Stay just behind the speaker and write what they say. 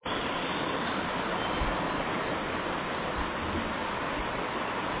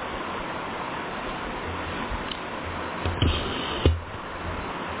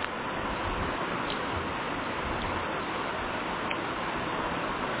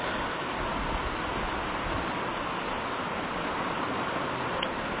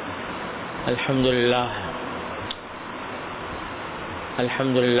الحمد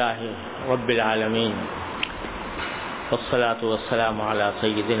لله رب العالمين، والصلاة والسلام على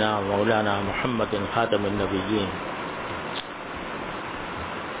سيدنا مولانا محمد خاتم النبيين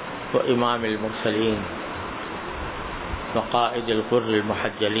وإمام المرسلين وقائد الغر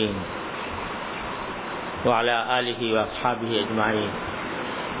المحجلين وعلى آله وأصحابه أجمعين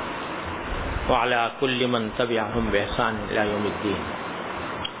وعلى كل من تبعهم بإحسان إلى يوم الدين.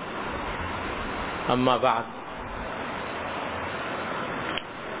 اما بعد،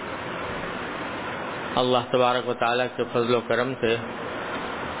 اللہ تبارک و تعالیٰ کے فضل و کرم سے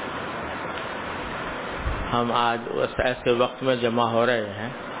ہم آج ایسے وقت میں جمع ہو رہے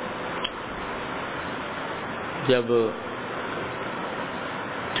ہیں جب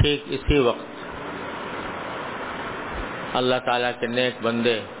ٹھیک اسی وقت اللہ تعالیٰ کے نیک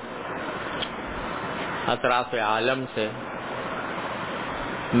بندے اطراف عالم سے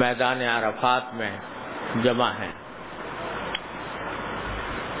میدان عرفات میں جمع ہیں،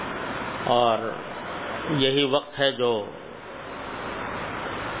 اور یہی وقت ہے جو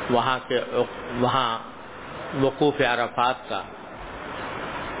وہاں وقوف عرفات کا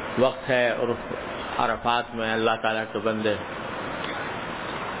وقت ہے، اور عرفات میں اللہ تعالیٰ کے بندے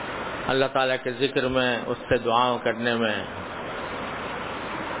اللہ تعالیٰ کے ذکر میں، اس سے دعاؤں کرنے میں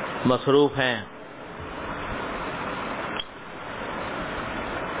مصروف ہیں۔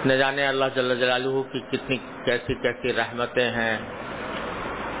 نہ جانے اللہ جل جلالہ کی کتنی کیسی رحمتیں ہیں،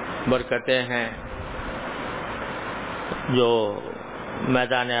 برکتیں ہیں جو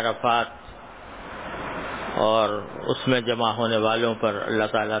میدان عرفات اور اس میں جمع ہونے والوں پر اللہ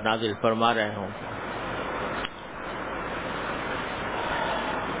تعالیٰ نازل فرما رہے ہوں۔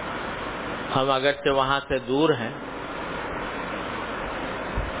 ہم اگرچہ وہاں سے دور ہیں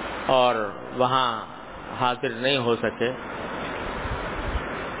اور وہاں حاضر نہیں ہو سکے،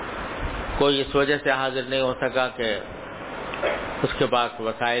 کوئی اس وجہ سے حاضر نہیں ہو سکا کہ اس کے پاس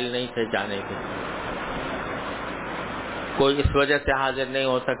وسائل نہیں تھے جانے کے، کوئی اس وجہ سے حاضر نہیں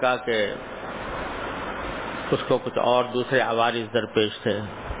ہو سکا کہ اس کو کچھ اور دوسرے عوارض درپیش تھے،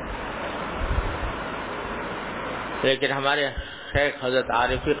 لیکن ہمارے شیخ حضرت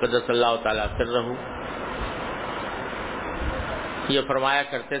عارفی قدس اللہ تعالیٰ سرہ یہ فرمایا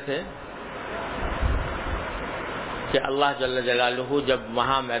کرتے تھے کہ اللہ جل جلالہ جب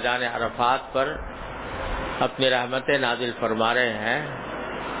وہاں میدان عرفات پر اپنی رحمتیں نازل فرما رہے ہیں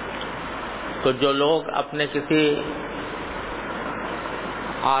تو جو لوگ اپنے کسی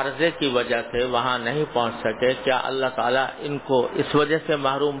عارضے کی وجہ سے وہاں نہیں پہنچ سکے، کیا اللہ تعالیٰ ان کو اس وجہ سے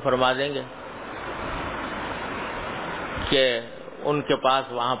محروم فرما دیں گے کہ ان کے پاس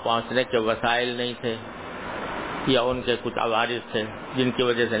وہاں پہنچنے کے وسائل نہیں تھے یا ان کے کچھ عوارض تھے جن کی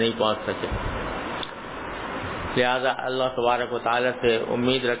وجہ سے نہیں پہنچ سکے؟ لہذا اللہ تبارک و تعالیٰ سے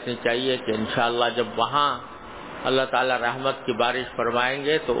امید رکھنی چاہیے کہ انشاءاللہ جب وہاں اللہ تعالیٰ رحمت کی بارش فرمائیں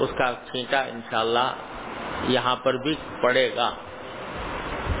گے تو اس کا چھینٹا انشاءاللہ یہاں پر بھی پڑے گا،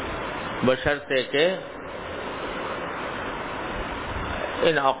 بشرطے کہ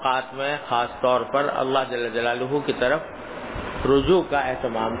ان اوقات میں خاص طور پر اللہ جل جلالہ کی طرف رجوع کا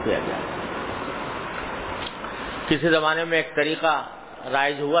اہتمام کیا جائے۔ کسی زمانے میں ایک طریقہ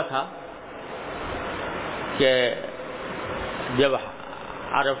رائج ہوا تھا کہ جب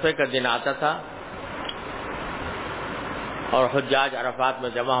عرفے کا دن آتا تھا اور حجاج عرفات میں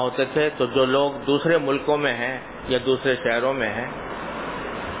جمع ہوتے تھے تو جو لوگ دوسرے ملکوں میں ہیں یا دوسرے شہروں میں ہیں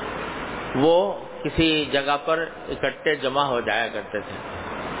وہ کسی جگہ پر اکٹھے جمع ہو جایا کرتے تھے،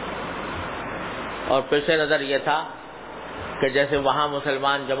 اور پیش نظر یہ تھا کہ جیسے وہاں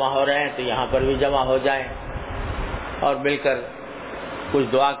مسلمان جمع ہو رہے ہیں تو یہاں پر بھی جمع ہو جائیں اور مل کر کچھ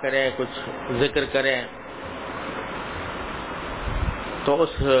دعا کریں، کچھ ذکر کریں، تو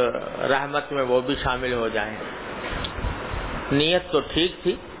اس رحمت میں وہ بھی شامل ہو جائیں۔ نیت تو ٹھیک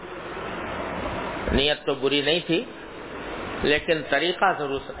تھی، نیت تو بری نہیں تھی، لیکن طریقہ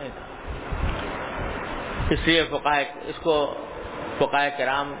ضرور نہیں تھا۔ اس لیے اس کو فقہاء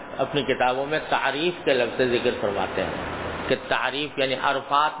کرام اپنی کتابوں میں تعریف کے لفظ سے ذکر فرماتے ہیں کہ تعریف یعنی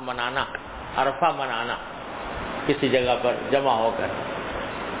عرفات منانا، عرفہ منانا کسی جگہ پر جمع ہو کر،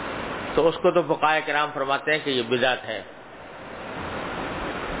 تو اس کو تو فقہاء کرام فرماتے ہیں کہ یہ بدعت ہے،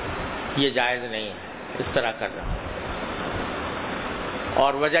 یہ جائز نہیں ہے اس طرح کرنا۔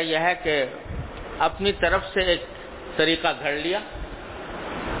 اور وجہ یہ ہے کہ اپنی طرف سے ایک طریقہ گھڑ لیا،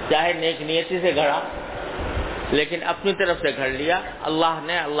 چاہے نیک نیتی سے گھڑا لیکن اپنی طرف سے گھڑ لیا۔ اللہ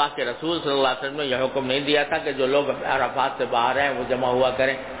نے، اللہ کے رسول صلی اللہ علیہ وسلم نے یہ حکم نہیں دیا تھا کہ جو لوگ عرفات سے باہر ہیں وہ جمع ہوا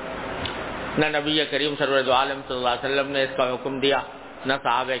کریں، نہ نبی کریم سرور دو عالم صلی اللہ علیہ وسلم نے اس کا حکم دیا، نہ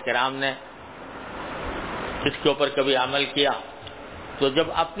صحابہ کرام نے اس کے اوپر کبھی عمل کیا۔ تو جب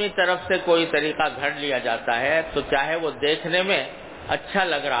اپنی طرف سے کوئی طریقہ گھڑ لیا جاتا ہے تو چاہے وہ دیکھنے میں اچھا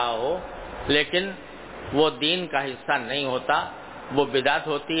لگ رہا ہو لیکن وہ دین کا حصہ نہیں ہوتا، وہ بدعت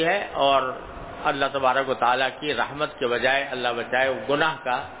ہوتی ہے، اور اللہ تبارک و تعالیٰ کی رحمت کے بجائے اللہ بچائے وہ گناہ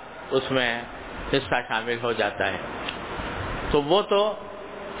کا اس میں حصہ شامل ہو جاتا ہے۔ تو وہ تو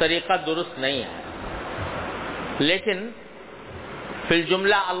طریقہ درست نہیں ہے، لیکن فی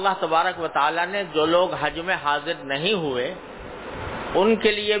الجملہ اللہ تبارک و تعالیٰ نے جو لوگ حج میں حاضر نہیں ہوئے ان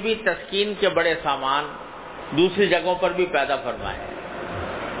کے لیے بھی تسکین کے بڑے سامان دوسری جگہوں پر بھی پیدا فرمائے۔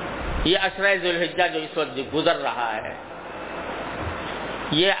 یہ عشرہ ذی الحجہ جو اس وقت گزر رہا ہے،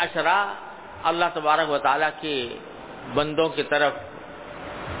 یہ عشرہ اللہ تبارک و تعالیٰ کی بندوں کی طرف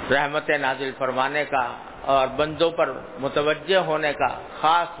رحمت نازل فرمانے کا اور بندوں پر متوجہ ہونے کا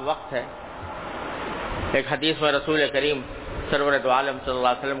خاص وقت ہے۔ ایک حدیث میں رسول کریم سرور دو عالم صلی اللہ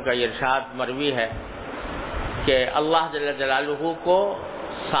علیہ وسلم کا یہ ارشاد مروی ہے کہ اللہ جل جلالہ کو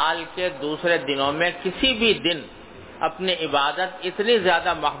سال کے دوسرے دنوں میں کسی بھی دن اپنی عبادت اتنی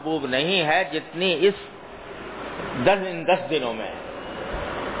زیادہ محبوب نہیں ہے جتنی اس 10 دنوں میں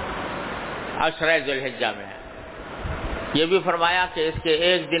عشرہ ذی الحجہ میں ہے۔ یہ بھی فرمایا کہ اس کے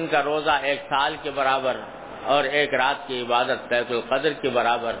ایک دن کا روزہ 1 سال کے برابر اور 1 رات کی عبادت لیلۃ القدر کے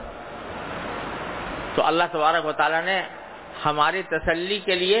برابر۔ تو اللہ تبارک و تعالیٰ نے ہماری تسلی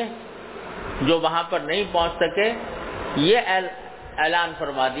کے لیے جو وہاں پر نہیں پہنچ سکے یہ اعلان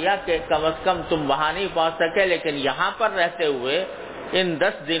فرما دیا کہ کم از کم تم وہاں نہیں پہنچ سکے لیکن یہاں پر رہتے ہوئے ان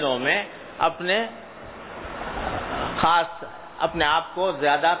 10 دنوں میں اپنے آپ کو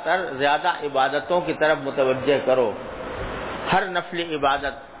زیادہ عبادتوں کی طرف متوجہ کرو۔ ہر نفلی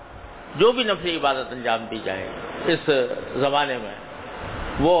عبادت، جو بھی نفلی عبادت انجام دی جائے اس زمانے میں،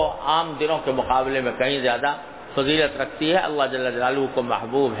 وہ عام دنوں کے مقابلے میں کہیں زیادہ فضیلت رکھتی ہے، اللہ جل جلالہ کو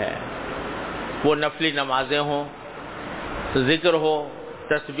محبوب ہے۔ وہ نفلی نمازیں ہوں، ذکر ہو،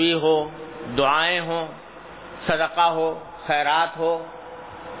 تسبیح ہو، دعائیں ہوں، صدقہ ہو، خیرات ہو،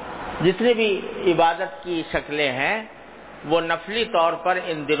 جتنی بھی عبادت کی شکلیں ہیں وہ نفلی طور پر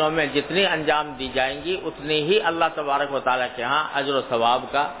ان دنوں میں جتنی انجام دی جائیں گی اتنی ہی اللہ تبارک و تعالیٰ کے ہاں اجر و ثواب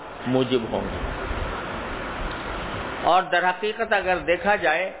کا موجب ہوں گی۔ اور در حقیقت اگر دیکھا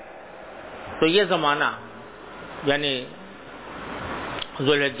جائے تو یہ زمانہ یعنی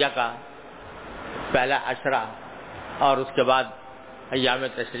ذو الحجہ کا پہلا عشرہ اور اس کے بعد ایام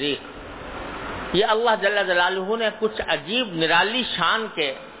تشریق، یہ اللہ جل جلالہ نے کچھ عجیب نرالی شان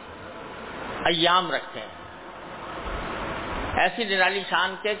کے ایام رکھے ہیں، ایسی نرالی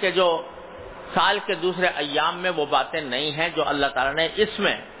شان کے کہ جو سال کے دوسرے ایام میں وہ باتیں نہیں ہیں جو اللہ تعالیٰ نے اس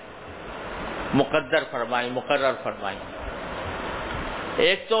میں مقرر فرمائی۔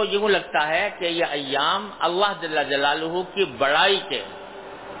 ایک تو یوں لگتا ہے کہ یہ ایام اللہ جل جلالہ کی بڑائی کے،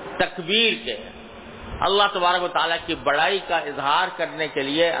 تکبیر کے، اللہ تبارک و تعالیٰ کی بڑائی کا اظہار کرنے کے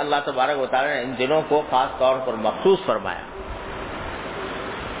لیے اللہ تبارک و تعالیٰ نے ان دنوں کو خاص طور پر مخصوص فرمایا۔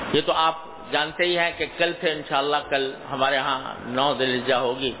 یہ تو آپ جانتے ہی ہیں کہ کل سے انشاءاللہ کل ہمارے ہاں 9 ذی الحجہ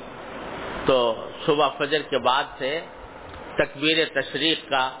ہوگی، تو صبح فجر کے بعد سے تکبیر تشریق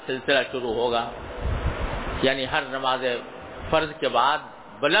کا سلسلہ شروع ہوگا، یعنی ہر نماز فرض کے بعد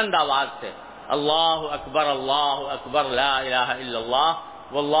بلند آواز سے اللہ اکبر لا الہ الا اللہ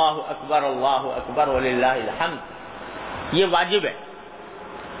واللہ اکبر وللہ الحمد، یہ واجب ہے،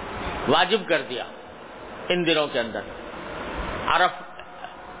 واجب کر دیا ان دنوں کے اندر۔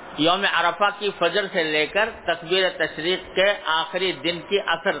 یوم عرفہ کی فجر سے لے کر تکبیر تشریق کے آخری دن کی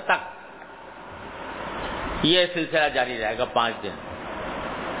عصر تک یہ سلسلہ جاری رہے گا 5 دن۔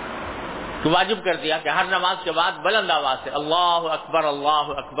 تو واجب کر دیا کہ ہر نماز کے بعد بلند آواز سے اللہ اکبر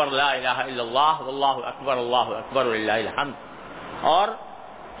لا الہ الا اللہ واللہ اکبر وللہ الحمد۔ اور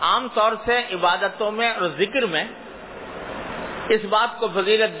عام طور سے عبادتوں میں اور ذکر میں اس بات کو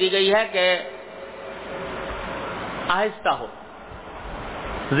فضیلت دی گئی ہے کہ آہستہ ہو،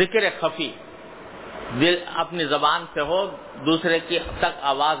 ذکر خفی، دل اپنی زبان سے ہو، دوسرے کی تک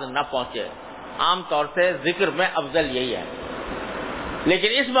آواز نہ پہنچے، عام طور سے ذکر میں افضل یہی ہے۔ لیکن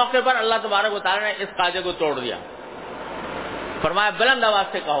اس موقع پر اللہ تبارک و تعالیٰ نے اس قاعدے کو توڑ دیا، فرمایا بلند آواز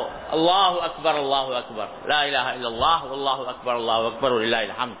سے کہو اللہ اکبر لا الہ الا اللہ واللہ اکبر وللہ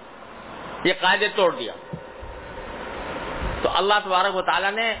الحمد، یہ قاعدے توڑ دیا۔ تو اللہ تبارک و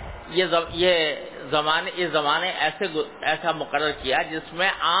تعالیٰ نے اس زمانے ایسا مقرر کیا جس میں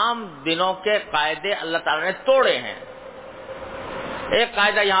عام دنوں کے قاعدے اللہ تعالیٰ نے توڑے ہیں۔ ایک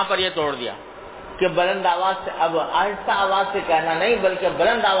قاعدہ یہاں پر یہ توڑ دیا کہ بلند آواز سے، اب آہستہ آواز سے کہنا نہیں بلکہ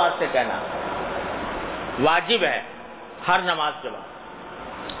بلند آواز سے کہنا واجب ہے ہر نماز کے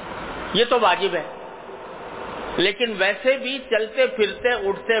بعد، یہ تو واجب ہے۔ لیکن ویسے بھی چلتے پھرتے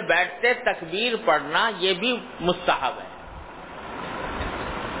اٹھتے بیٹھتے تکبیر پڑھنا یہ بھی مستحب ہے،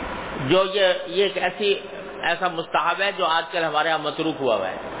 جو یہ ایک ایسا مستحب ہے جو آج کل ہمارے یہاں متروک ہوا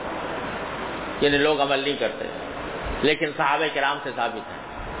ہے، یعنی لوگ عمل نہیں کرتے، لیکن صحابہ کرام سے ثابت ہے،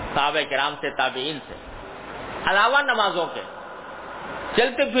 صحابہ کرام سے، تابعین سے، علاوہ نمازوں کے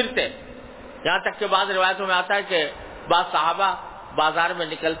چلتے پھرتے، یہاں تک کہ بعض روایتوں میں آتا ہے کہ بعض صحابہ بازار میں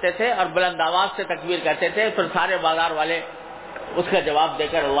نکلتے تھے اور بلند آواز سے تکبیر کہتے تھے، پھر سارے بازار والے اس کا جواب دے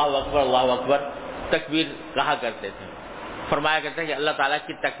کر اللہ اکبر تکبیر کہا کرتے تھے۔ فرمایا کرتے ہیں کہ اللہ تعالیٰ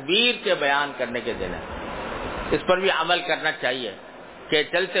کی تکبیر کے بیان کرنے کے دن ہے، اس پر بھی عمل کرنا چاہیے کہ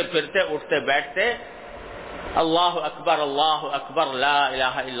چلتے پھرتے اٹھتے بیٹھتے اللہ اکبر لا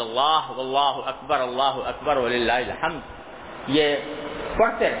الہ الا اللہ واللہ اکبر وللہ الحمد یہ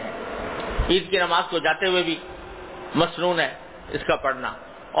پڑھتے رہیں۔ عید کی نماز کو جاتے ہوئے بھی مسنون ہے اس کا پڑھنا،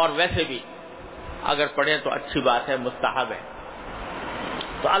 اور ویسے بھی اگر پڑھیں تو اچھی بات ہے، مستحب ہے۔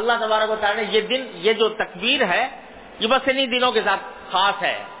 تو اللہ تبارک و تعالیٰ نے یہ دن، یہ جو تکبیر ہے یہ بس انہی دنوں کے ساتھ خاص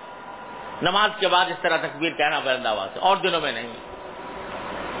ہے، نماز کے بعد اس طرح تکبیر کہنا بلند آواز سے، اور دنوں میں نہیں۔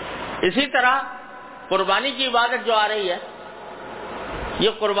 اسی طرح قربانی کی عبادت جو آ رہی ہے، یہ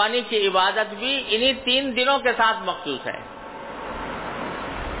قربانی کی عبادت بھی انہی 3 دنوں کے ساتھ مخصوص ہے۔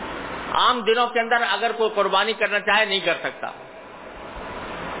 عام دنوں کے اندر اگر کوئی قربانی کرنا چاہے نہیں کر سکتا۔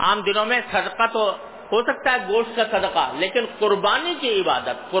 عام دنوں میں صدقہ تو ہو سکتا ہے، گوشت کا صدقہ، لیکن قربانی کی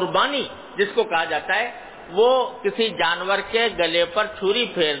عبادت، قربانی جس کو کہا جاتا ہے، وہ کسی جانور کے گلے پر چھری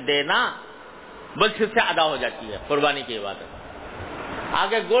پھیر دینا بلکہ سے ادا ہو جاتی ہے قربانی کی عبادت۔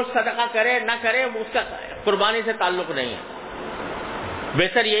 آگے گوشت صدقہ کرے نہ کرے اس کا قربانی سے تعلق نہیں ہے،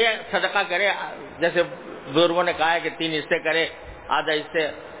 بہتر یہ ہے صدقہ کرے، جیسے بزرگوں نے کہا ہے کہ 3 حصے کرے، آدھا حصے،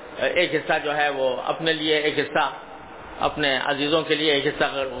 ایک حصہ جو ہے وہ اپنے لیے، ایک حصہ اپنے عزیزوں کے لیے، ایک حصہ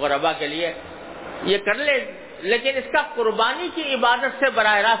غربا کے لیے، یہ کر لے، لیکن اس کا قربانی کی عبادت سے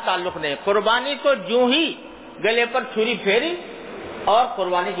براہ راست تعلق نہیں۔ قربانی تو جو ہی گلے پر چھری پھیری اور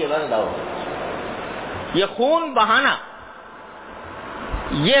قربانی کی عبادت ہو۔ یہ خون بہانا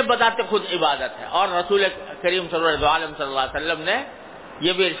یہ بذات خود عبادت ہے، اور رسول کریم صلی اللہ علیہ وسلم نے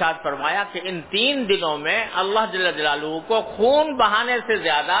یہ بھی ارشاد فرمایا کہ ان 3 دنوں میں اللہ جل جلالہ کو خون بہانے سے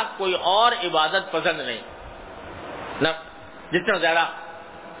زیادہ کوئی اور عبادت پسند نہیں۔ نہ جتنا زیادہ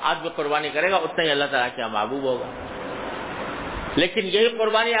آدمی قربانی کرے گا اتنا ہی اللہ تعالیٰ کا محبوب ہوگا۔ لیکن یہی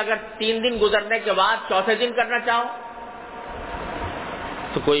قربانی اگر 3 دن گزرنے کے بعد 4تھے دن کرنا چاہو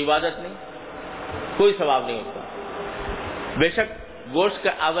تو کوئی عبادت نہیں، کوئی ثواب نہیں ہوتا۔ بے شک گوشت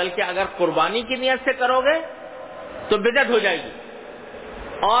کا اول کے اگر قربانی کی نیت سے کرو گے تو بدعت ہو جائے گی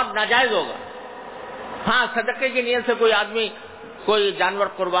اور ناجائز ہوگا۔ ہاں، صدقے کی نیت سے کوئی آدمی کوئی جانور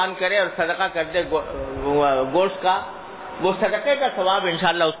قربان کرے اور صدقہ کر دے گوشت کا، وہ صدقے کا ثواب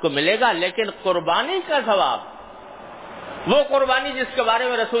انشاءاللہ اس کو ملے گا، لیکن قربانی کا ثواب، وہ قربانی جس کے بارے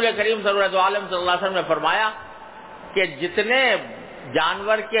میں رسول کریم صلی اللہ علیہ وسلم نے فرمایا کہ جتنے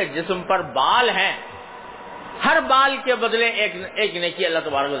جانور کے جسم پر بال ہیں، ہر بال کے بدلے ایک نیکی اللہ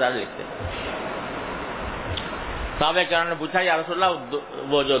تبارک و تعالیٰ لکھتے ہیں۔ صحابہ کرام نے پوچھا یا رسول اللہ،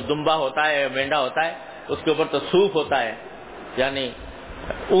 وہ جو دمبا ہوتا ہے، مینڈا ہوتا ہے، اس کے اوپر تو صوف ہوتا ہے، یعنی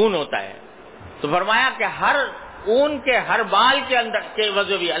اون ہوتا ہے، تو فرمایا کہ ہر اون کے ہر بال کے اندر کے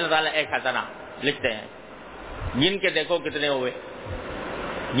وضو بھی اللہ تعالیٰ ایک حسنہ لکھتے ہیں، گن کے دیکھو کتنے ہوئے،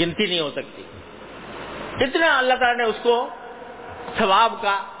 گنتی نہیں ہو سکتی، اتنا اللہ تعالیٰ نے اس کو ثواب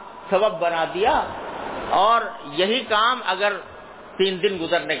کا سبب بنا دیا۔ اور یہی کام اگر 3 دن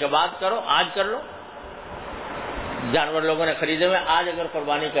گزرنے کے بعد کرو، آج کر لو، جانور لوگوں نے خریدے ہوئے، آج اگر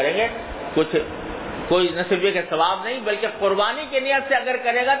قربانی کریں گے کوئی نہ صرف یہ کہ ثواب نہیں بلکہ قربانی کی نیت سے اگر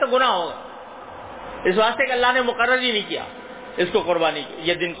کرے گا تو گناہ ہوگا، اس واسطے کہ اللہ نے مقرر ہی نہیں کیا اس کو قربانی،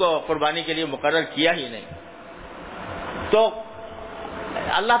 یہ دن کو قربانی کے لیے مقرر کیا ہی نہیں۔ تو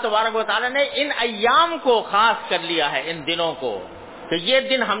اللہ تبارک و تعالیٰ نے ان ایام کو خاص کر لیا ہے، ان دنوں کو، کہ یہ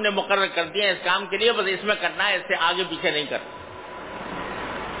دن ہم نے مقرر کر دیے اس کام کے لیے، بس اس میں کرنا ہے، اس سے آگے پیچھے نہیں کرنا۔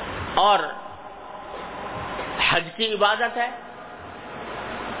 اور حج کی عبادت ہے،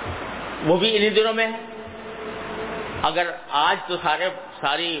 وہ بھی انہی دنوں میں ہے۔ اگر آج تو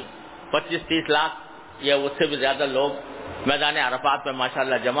ساری 25-30 لاکھ یا اس سے بھی زیادہ لوگ میدان عرفات میں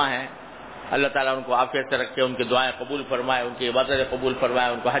ماشاءاللہ جمع ہیں، اللہ تعالیٰ ان کو عافیت سے رکھے، ان کی دعائیں قبول فرمائے، ان کی عبادتیں قبول فرمائے،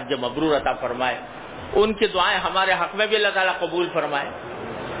 ان کو حج مبرور عطا فرمائے، ان کی دعائیں ہمارے حق میں بھی اللہ تعالیٰ قبول فرمائے۔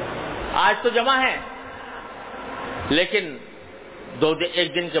 آج تو جمع ہیں، لیکن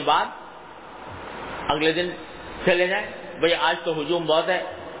ایک دن کے بعد اگلے دن چلے جائیں، بھئی آج تو ہجوم بہت ہے،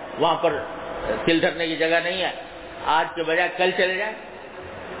 وہاں پر تل دھرنے کی جگہ نہیں ہے، آج کے بجائے کل چلے جائیں۔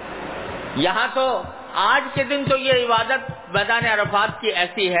 یہاں تو آج کے دن تو یہ عبادت میدان عرفات کی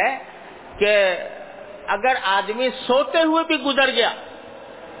ایسی ہے کہ اگر آدمی سوتے ہوئے بھی گزر گیا،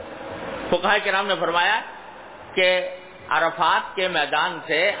 فقہاء کرام نے فرمایا کہ عرفات کے میدان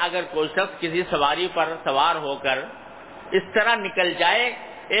سے اگر کوئی شخص کسی سواری پر سوار ہو کر اس طرح نکل جائے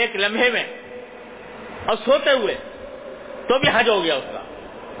ایک لمحے میں اور سوتے ہوئے تو بھی حج ہو گیا اس کا.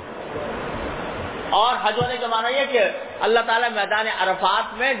 اور حج ہونے کا معنی یہ کہ اللہ تعالیٰ میدان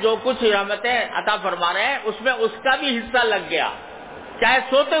عرفات میں جو کچھ رحمتیں عطا فرما رہے ہیں اس میں اس کا بھی حصہ لگ گیا, چاہے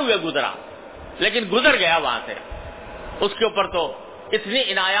سوتے ہوئے گزرا لیکن گزر گیا وہاں سے. اس کے اوپر تو اتنی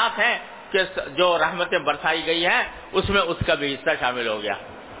عنایات ہیں کہ جو رحمتیں برسائی گئی ہیں اس میں اس کا بھی حصہ شامل ہو گیا.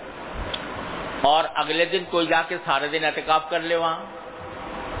 اور اگلے دن کوئی جا کے سارے دن اعتکاف کر لے, وہاں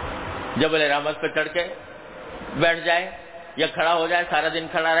جبل رحمت پہ چڑھ کے بیٹھ جائے یا کھڑا ہو جائے, سارا دن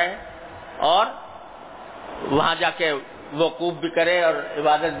کھڑا رہے اور وہاں جا کے وقوف بھی کرے اور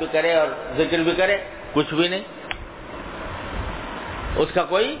عبادت بھی کرے اور ذکر بھی کرے, کچھ بھی نہیں. اس کا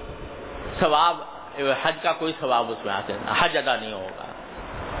کوئی ثواب, حج کا کوئی ثواب اس میں حاصل نہیں, حج ادا نہیں ہوگا,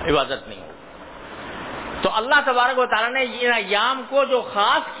 عبادت نہیں ہوگی. تو اللہ تبارک و تعالیٰ نے ان ایام کو جو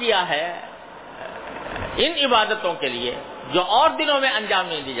خاص کیا ہے ان عبادتوں کے لیے جو اور دنوں میں انجام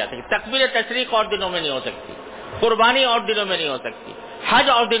نہیں دی جا سکتی. تکبیر تشریق اور دنوں میں نہیں ہو سکتی, قربانی اور دنوں میں نہیں ہو سکتی, حج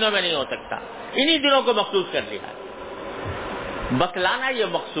اور دنوں میں نہیں ہو سکتا, انہی دنوں کو مخصوص کر لیا ہے. بتلانا یہ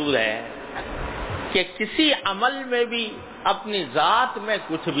مقصود ہے کہ کسی عمل میں بھی اپنی ذات میں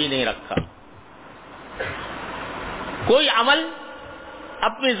کچھ بھی نہیں رکھا. کوئی عمل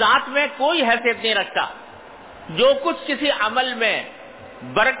اپنی ذات میں کوئی حیثیت نہیں رکھتا. جو کچھ کسی عمل میں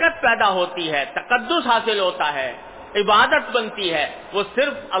برکت پیدا ہوتی ہے, تقدس حاصل ہوتا ہے, عبادت بنتی ہے, وہ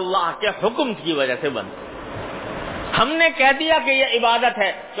صرف اللہ کے حکم کی وجہ سے بنتی ہے. ہم نے کہہ دیا کہ یہ عبادت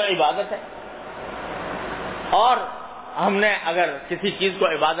ہے تو عبادت ہے, اور ہم نے اگر کسی چیز کو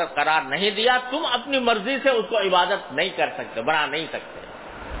عبادت قرار نہیں دیا, تم اپنی مرضی سے اس کو عبادت نہیں کر سکتے, بنا نہیں سکتے.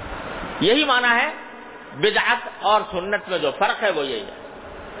 یہی معنی ہے بدعت اور سنت میں جو فرق ہے وہ یہی ہے.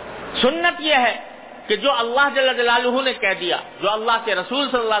 سنت یہ ہے کہ جو اللہ جل جلالہ نے کہہ دیا, جو اللہ کے رسول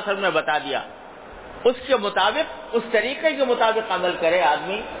صلی اللہ علیہ وسلم نے بتا دیا, اس کے مطابق, اس طریقے کے مطابق عمل کرے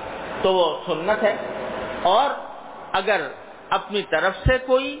آدمی تو وہ سنت ہے. اور اگر اپنی طرف سے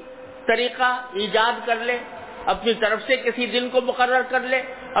کوئی طریقہ ایجاد کر لے, اپنی طرف سے کسی دن کو مقرر کر لے,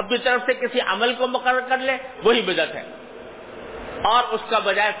 اپنی طرف سے کسی عمل کو مقرر کر لے, وہی بدعت ہے. اور اس کا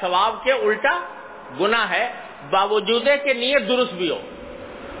بجائے ثواب کے الٹا گناہ ہے, باوجود کہ نیت درست بھی ہو,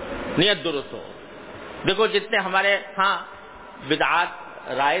 نیت درست ہو. دیکھو جتنے ہمارے ہاں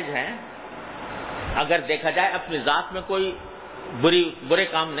بدعات رائج ہیں, اگر دیکھا جائے اپنی ذات میں کوئی برے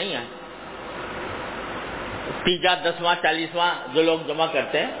کام نہیں ہے, 30واں 10واں 40واں جو لوگ جمع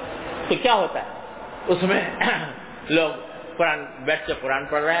کرتے ہیں تو کیا ہوتا ہے, اس میں لوگ قرآن بیٹھ کے قرآن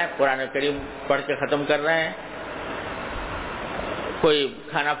پڑھ رہے ہیں, قرآن کریم پڑھ کے ختم کر رہے ہیں, کوئی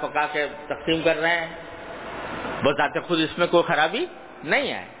کھانا پکا کے تقسیم کر رہے ہیں, بتاتے خود اس میں کوئی خرابی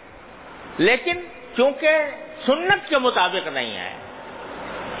نہیں ہے, لیکن چونکہ سنت کے مطابق نہیں ہے,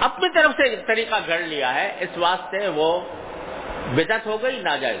 اپنی طرف سے طریقہ گھڑ لیا ہے, اس واسطے وہ بدعت ہو گئی,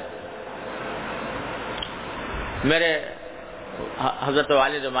 ناجائز. میرے حضرت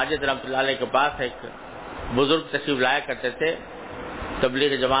والد ماجد رحمۃ اللہ علیہ کے پاس ایک بزرگ تشریف لایا کرتے تھے,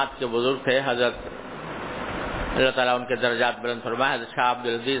 تبلیغ جماعت کے بزرگ تھے, حضرت اللہ تعالیٰ ان کے درجات بلند فرمائے, حضرت شاہ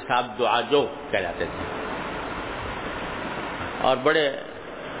عبدالعزیز صاحب دعا جو کہلاتے تھے, اور بڑے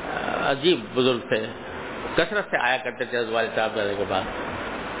عجیب بزرگ تھے, کثرت سے آیا کرتے تھے حضرت والد صاحب کے پاس,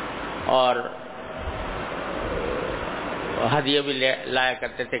 اور ہدیے بھی لایا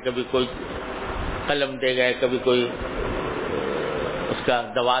کرتے تھے. کبھی کوئی قلم دے گئے, کبھی کوئی اس کا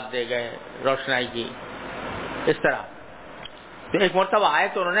دوات دے گئے روشنائی کی, اس طرح. تو ایک مرتبہ آئے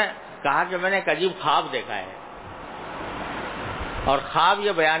تو انہوں نے کہا کہ میں نے ایک عجیب خواب دیکھا ہے, اور خواب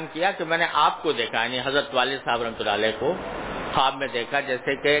یہ بیان کیا کہ میں نے آپ کو دیکھا, یعنی حضرت والد صاحب رحمۃ اللہ علیہ کو خواب میں دیکھا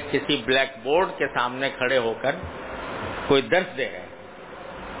جیسے کہ کسی بلیک بورڈ کے سامنے کھڑے ہو کر کوئی درس دے رہے.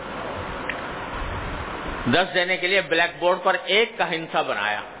 درس دینے کے لیے بلیک بورڈ پر ایک کا ہندسہ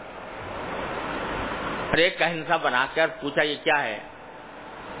بنایا, اور ایک کا ہندسہ بنا کر پوچھا یہ کیا ہے,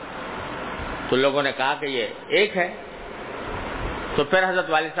 تو لوگوں نے کہا کہ یہ ایک ہے. تو پھر حضرت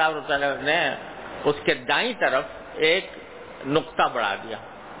والد صاحب رحمۃ اللہ نے اس کے دائیں طرف ایک نقطہ بڑھا دیا.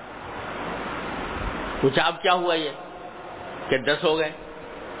 پوچھا اب کیا ہوا یہ, کہ 10 ہو گئے.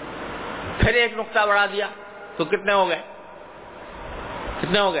 پھر ایک نقطہ بڑھا دیا تو کتنے ہو گئے,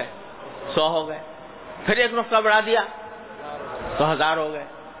 100 ہو گئے. پھر ایک نقطہ بڑھا دیا تو 1000 ہو گئے.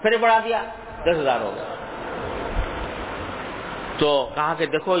 پھر بڑھا دیا 10,000 ہو گئے. تو کہا کہ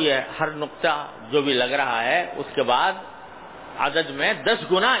دیکھو یہ ہر نقطہ جو بھی لگ رہا ہے اس کے بعد عدد میں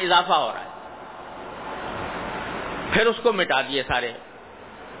 10 گنا اضافہ ہو رہا ہے. پھر اس کو مٹا دیے سارے,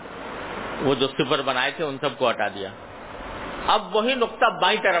 وہ جو صفر بنائے تھے ان سب کو ہٹا دیا. اب وہی نقطہ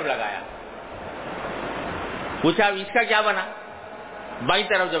بائیں طرف لگایا پوچھا اس کا کیا بنا؟ بائیں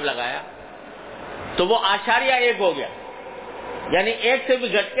طرف جب لگایا تو وہ آشاریہ 1 ہو گیا، یعنی 1 سے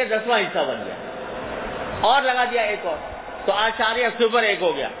بھی گھٹ کے 10واں حصہ بن گیا، اور لگا دیا 1 اور تو آشاریہ 0.1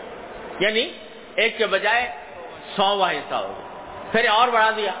 ہو گیا، یعنی 1 کے بجائے 100واں حصہ ہو گیا، پھر اور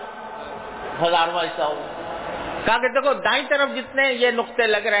بڑھا دیا 1000واں حصہ ہو گیا۔ کہا کہ دیکھو دائیں طرف جتنے یہ نقطے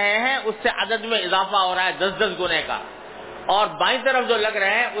لگ رہے ہیں اس سے عدد میں اضافہ ہو رہا ہے 10 گنے کا، اور بائیں طرف جو لگ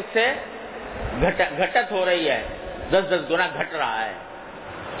رہے ہیں اس سے گھٹت ہو رہی ہے، 10 گنا گھٹ رہا ہے۔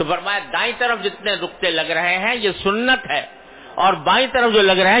 تو فرمایا دائیں طرف جتنے نقطے لگ رہے ہیں یہ سنت ہے، اور بائیں طرف جو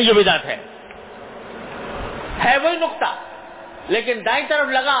لگ رہے ہیں یہ بدعت ہے وہی نقطہ، لیکن دائیں طرف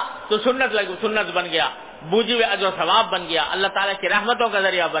لگا تو سنت بن گیا، بوجھ ہوئے اجر و ثواب بن گیا، اللہ تعالیٰ کی رحمتوں کا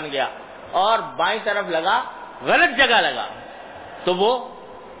ذریعہ بن گیا، اور بائیں طرف لگا غلط جگہ لگا تو وہ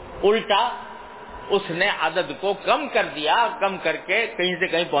الٹا اس نے عدد کو کم کر دیا، کم کر کے کہیں سے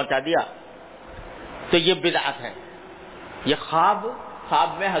کہیں پہنچا دیا، تو یہ بدعت ہے۔ یہ خواب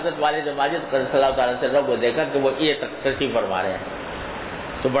میں حضرت والد ماجد صلی اللہ تعالیٰ وسلم کو دیکھا کہ وہ یہ تشریف فرما رہے ہیں،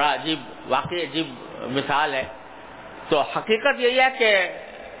 تو بڑا عجیب، واقعی عجیب مثال ہے۔ تو حقیقت یہی ہے کہ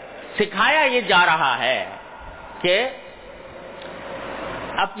سکھایا یہ جا رہا ہے کہ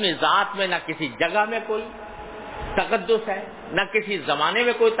اپنی ذات میں نہ کسی جگہ میں کوئی تقدس ہے، نہ کسی زمانے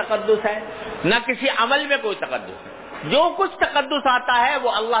میں کوئی تقدس ہے، نہ کسی عمل میں کوئی تقدس ہے۔ جو کچھ تقدس آتا ہے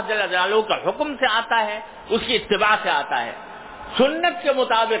وہ اللہ جل جلالہ کا حکم سے آتا ہے، اس کی اتباع سے آتا ہے۔ سنت کے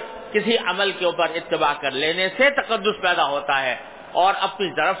مطابق کسی عمل کے اوپر اتباع کر لینے سے تقدس پیدا ہوتا ہے، اور اپنی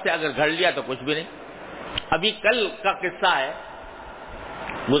طرف سے اگر گھڑ لیا تو کچھ بھی نہیں۔ ابھی کل کا قصہ ہے،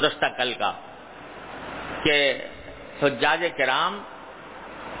 گزشتہ کل کا، کہ حجاج کرام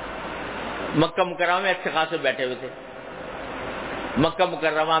مکہ مکرمہ میں اچھے خاصے بیٹھے ہوئے تھے، مکہ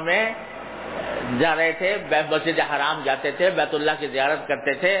مکرمہ میں جا رہے تھے، مسجد حرام جاتے تھے، بیت اللہ کی زیارت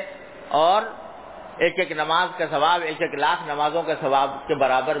کرتے تھے، اور ایک نماز کا ثواب 1 لاکھ نمازوں کے ثواب کے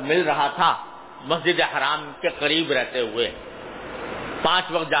برابر مل رہا تھا مسجد حرام کے قریب رہتے ہوئے۔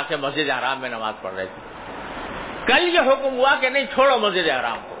 5 وقت جا کے مسجد حرام میں نماز پڑھ رہے تھے۔ کل یہ حکم ہوا کہ نہیں، چھوڑو مسجد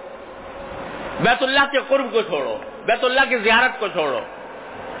حرام کو، بیت اللہ کے قرب کو چھوڑو، بیت اللہ کی زیارت کو چھوڑو،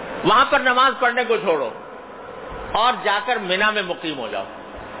 وہاں پر نماز پڑھنے کو چھوڑو، اور جا کر مینا میں مقیم ہو جاؤ۔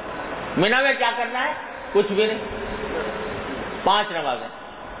 مینا میں کیا کرنا ہے؟ کچھ بھی نہیں، 5 نمازیں،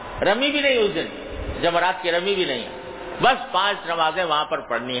 رمی بھی نہیں اس دن، جمرات کی رمی بھی نہیں، بس 5 نمازیں وہاں پر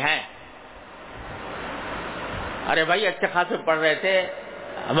پڑھنی ہیں۔ ارے بھائی اچھے خاصے پڑھ رہے تھے،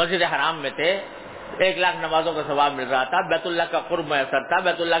 مسجد حرام میں تھے، 1 لاکھ نمازوں کا ثواب مل رہا تھا، بیت اللہ کا قرب میسر تھا،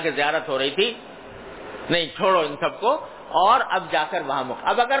 بیت اللہ کی زیارت ہو رہی تھی، نہیں چھوڑو ان سب کو، اور اب جا کر وہاں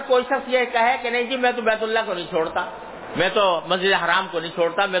اب اگر کوئی شخص یہ کہے کہ نہیں جی میں تو بیت اللہ کو نہیں چھوڑتا، میں تو مسجد حرام کو نہیں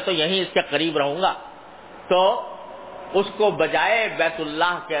چھوڑتا، میں تو یہیں اس کے قریب رہوں گا، تو اس کو بجائے بیت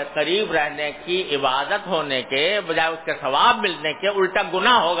اللہ کے قریب رہنے کی عبادت ہونے کے بجائے اس کے ثواب ملنے کے الٹا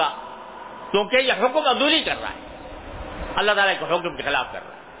گناہ ہوگا، کیونکہ یہ حکم عدولی کر رہا ہے، اللہ تعالیٰ کے حکم کے خلاف کر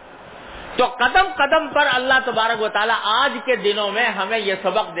رہا ہے۔ تو قدم قدم پر اللہ تبارک و تعالیٰ آج کے دنوں میں ہمیں یہ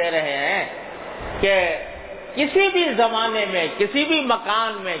سبق دے رہے ہیں کہ کسی بھی زمانے میں، کسی بھی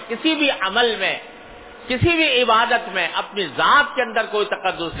مکان میں، کسی بھی عمل میں، کسی بھی عبادت میں اپنی ذات کے اندر کوئی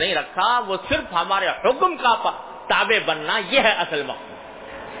تقدس نہیں رکھا، وہ صرف ہمارے حکم کا تابع بننا، یہ ہے اصل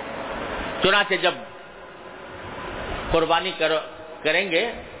مقصد۔ چنانچہ جب قربانی کریں گے،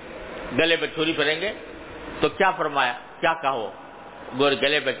 گلے پہ چھری پھیریں گے، تو کیا فرمایا، کیا کہو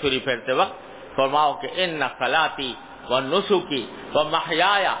گلے پہ چھری پھیرتے وقت؟ فرماؤ کہ ان صلاتی و نسکی و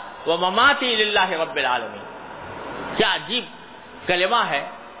محیای و مماتی للہ رب العالمین۔ کیا عجیب کلمہ ہے،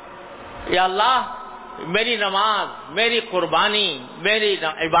 یا اللہ میری نماز، میری قربانی، میری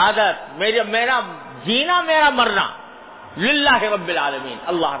عبادت، میرا جینا، میرا مرنا للہ رب العالمین،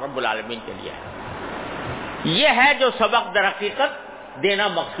 اللہ رب العالمین کے لیے ہے۔ یہ ہے جو سبق در حقیقت دینا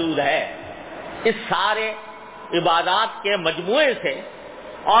مقصود ہے اس سارے عبادات کے مجموعے سے،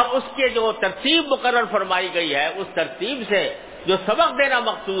 اور اس کے جو ترتیب مقرر فرمائی گئی ہے اس ترتیب سے جو سبق دینا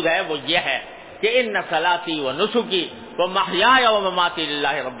مقصود ہے وہ یہ ہے کہ ان صلاتی و نسکی و محیای و مماتی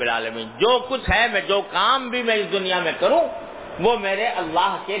للہ رب العالمین، جو کچھ ہے، میں جو کام بھی میں اس دنیا میں کروں وہ میرے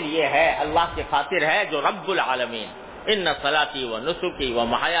اللہ کے لیے ہے، اللہ کی خاطر ہے جو رب العالمین۔ ان صلاتی و نسکی و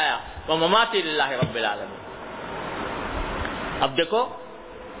محیای و مماتی للہ رب العالمین۔ اب دیکھو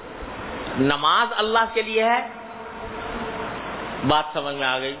نماز اللہ کے لیے ہے، بات سمجھ میں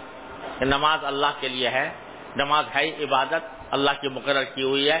آ گئی کہ نماز اللہ کے لیے ہے، نماز ہے عبادت اللہ کی مقرر کی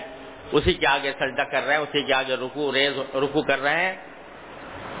ہوئی ہے، اسی کے آگے سجدہ کر رہے ہیں، اسی کے آگے رکوع کر رہے ہیں،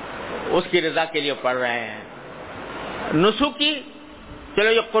 اس کی رضا کے لیے پڑھ رہے ہیں۔ نسکی،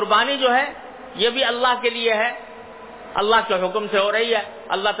 چلو یہ قربانی جو ہے یہ بھی اللہ کے لیے ہے، اللہ کے حکم سے ہو رہی ہے،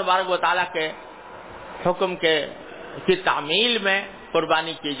 اللہ تبارک و تعالیٰ کے حکم کی تعمیل میں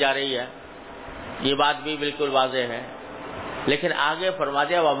قربانی کی جا رہی ہے، یہ بات بھی بالکل واضح ہے. لیکن آگے فرما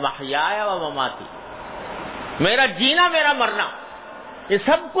دیا وَمَحْيَايَ وَمَمَاتِي، میرا جینا میرا مرنا یہ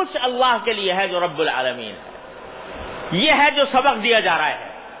سب کچھ اللہ کے لیے ہے جو رب العالمین ہے. یہ ہے جو سبق دیا جا رہا ہے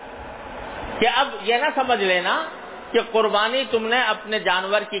کہ اب یہ نہ سمجھ لینا کہ قربانی تم نے اپنے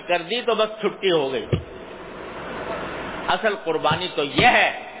جانور کی کر دی تو بس چھٹی ہو گئی. اصل قربانی تو یہ ہے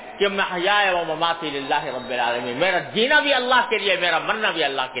کہ محیاء و مماتی للہ رب العالمین، میرا جینا بھی اللہ کے لیے، میرا مرنا بھی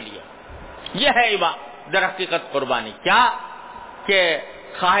اللہ کے لیے. یہ ہے در حقیقت قربانی. کیا کہ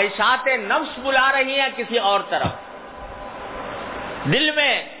خواہشات نفس بلا رہی ہیں کسی اور طرف، دل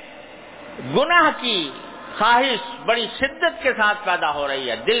میں گناہ کی خواہش بڑی شدت کے ساتھ پیدا ہو رہی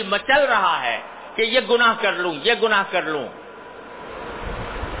ہے، دل مچل رہا ہے کہ یہ گناہ کر لوں، یہ گناہ کر لوں.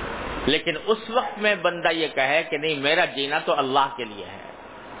 لیکن اس وقت میں بندہ یہ کہے کہ نہیں، میرا جینا تو اللہ کے لیے ہے،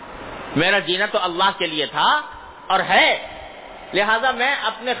 میرا جینا تو اللہ کے لیے تھا اور ہے، لہذا میں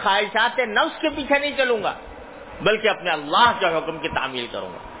اپنے خواہشات نفس کے پیچھے نہیں چلوں گا بلکہ اپنے اللہ کے حکم کی تعمیل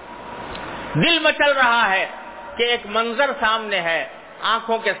کروں گا. دل مچل رہا ہے کہ ایک منظر سامنے ہے،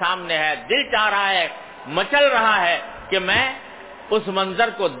 آنکھوں کے سامنے ہے، دل چاہ رہا ہے، مچل رہا ہے کہ میں اس منظر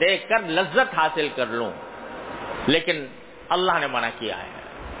کو دیکھ کر لذت حاصل کر لوں. لیکن اللہ نے منع کیا ہے،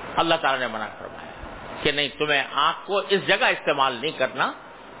 اللہ تعالیٰ نے منع فرمایا کہ نہیں، تمہیں آنکھ کو اس جگہ استعمال نہیں کرنا،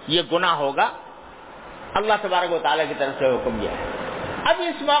 یہ گناہ ہوگا. اللہ تبارک و تعالیٰ کی طرف سے حکم دیا ہے. اب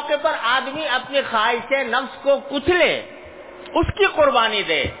اس موقع پر آدمی اپنی خواہش نفس کو کچلے، اس کی قربانی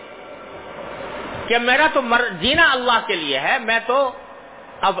دے کہ میرا تو جینا اللہ کے لیے ہے، میں تو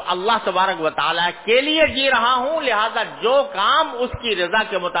اب اللہ تبارک و تعالیٰ کے لیے جی رہا ہوں، لہذا جو کام اس کی رضا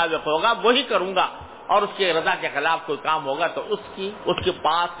کے مطابق ہوگا وہی کروں گا، اور اس کی رضا کے خلاف کوئی کام ہوگا تو اس کے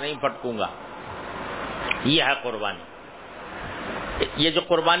پاس نہیں پھٹکوں گا. یہ ہے قربانی. یہ جو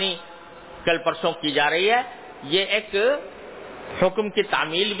قربانی کل پرسوں کی جا رہی ہے، یہ ایک حکم کی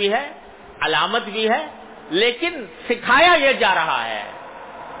تعمیل بھی ہے، علامت بھی ہے، لیکن سکھایا یہ جا رہا ہے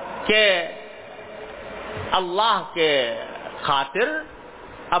کہ اللہ کے خاطر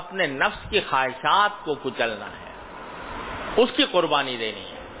اپنے نفس کی خواہشات کو کچلنا ہے، اس کی قربانی دینی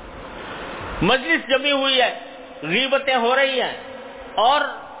ہے. مجلس جمی ہوئی ہے، غیبتیں ہو رہی ہیں اور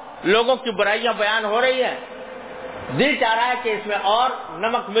لوگوں کی برائیاں بیان ہو رہی ہیں، دل چاہ رہا ہے کہ اس میں اور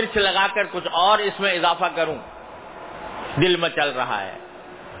نمک مرچ لگا کر کچھ اور اس میں اضافہ کروں، دل میں چل رہا ہے.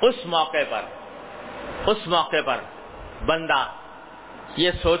 اس موقع پر بندہ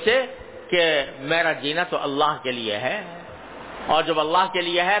یہ سوچے کہ میرا جینا تو اللہ کے لیے ہے، اور جب اللہ کے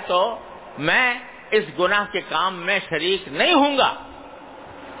لیے ہے تو میں اس گناہ کے کام میں شریک نہیں ہوں گا،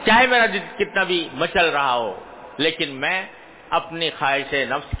 چاہے میرا دل کتنا بھی مچل رہا ہو، لیکن میں اپنی خواہش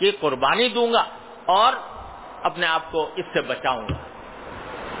نفس کی قربانی دوں گا اور اپنے آپ کو اس سے بچاؤں گا.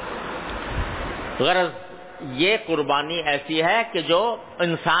 غرض یہ قربانی ایسی ہے کہ جو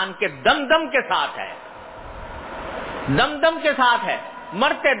انسان کے دم دم کے ساتھ ہے، دم دم کے ساتھ ہے،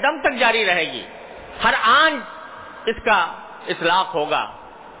 مرتے دم تک جاری رہے گی. ہر آن اس کا اطلاق ہوگا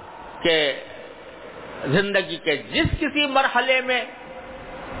کہ زندگی کے جس کسی مرحلے میں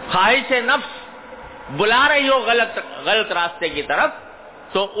خواہش نفس بلا رہی ہو غلط راستے کی طرف،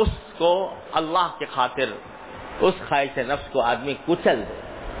 تو اس کو اللہ کے خاطر اس خواہش نفس کو آدمی کچل دے.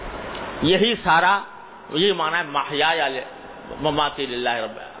 یہی معنی ہے محیا مماتی للہ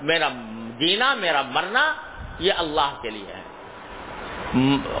رب، میرا جینا میرا مرنا یہ اللہ کے لیے ہے،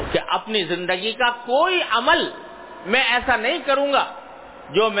 کہ اپنی زندگی کا کوئی عمل میں ایسا نہیں کروں گا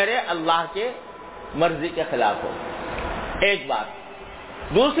جو میرے اللہ کے مرضی کے خلاف ہو. ایک بات.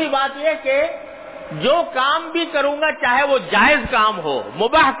 دوسری بات یہ کہ جو کام بھی کروں گا چاہے وہ جائز کام ہو،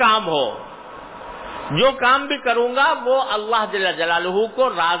 مباح کام ہو، جو کام بھی کروں گا وہ اللہ جل جلالہ کو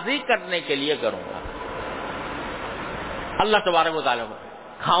راضی کرنے کے لیے کروں گا. اللہ تبارک و تعالیٰ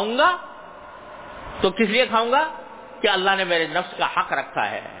کھاؤں گا تو کس لیے کھاؤں گا؟ کہ اللہ نے میرے نفس کا حق رکھا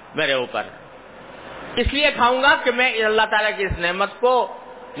ہے میرے اوپر، اس لیے کھاؤں گا کہ میں اللہ تعالیٰ کی اس نعمت کو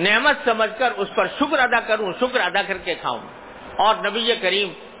نعمت سمجھ کر اس پر شکر ادا کروں، شکر ادا کر کے کھاؤں، اور نبی کریم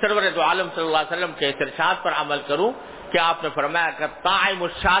سرور دو عالم صلی اللہ علیہ وسلم کے ارشاد پر عمل کروں کہ آپ نے فرمایا کہ طاعم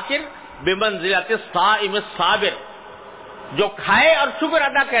الشاکر بمنزلۃ الصائم الصابر، جو کھائے اور شکر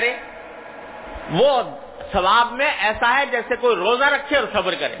ادا کرے وہ ثواب میں ایسا ہے جیسے کوئی روزہ رکھے اور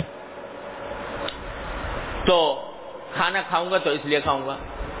صبر کرے. تو کھانا کھاؤں گا تو اس لیے کھاؤں گا،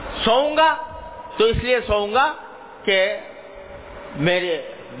 سوؤں گا تو اس لیے سوؤں گا کہ میرے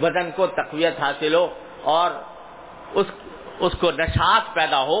بدن کو تقویت حاصل ہو اور اس کو نشاط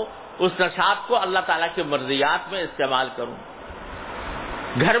پیدا ہو، اس نشاط کو اللہ تعالیٰ کی مرضیات میں استعمال کروں.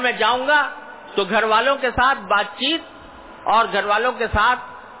 گھر میں جاؤں گا تو گھر والوں کے ساتھ بات چیت اور گھر والوں کے ساتھ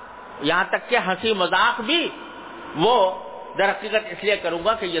یہاں تک کہ ہنسی مذاق بھی وہ در حقیقت اس لیے کروں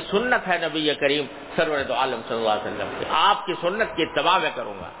گا کہ یہ سنت ہے نبی کریم سرور دو عالم صلی اللہ علیہ وسلم کی، آپ کی سنت کی اتباع میں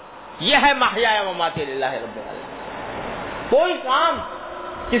کروں گا. یہ ہے محیا و مماتی للہ رب العالمین. کوئی کام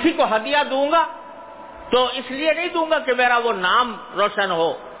کسی کو ہدیہ دوں گا تو اس لیے نہیں دوں گا کہ میرا وہ نام روشن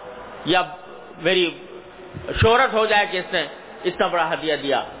ہو یا میری شہرت ہو جائے کہ اس نے اتنا بڑا ہدیہ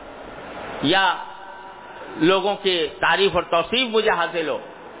دیا، یا لوگوں کی تعریف اور توصیف مجھے حاصل ہو،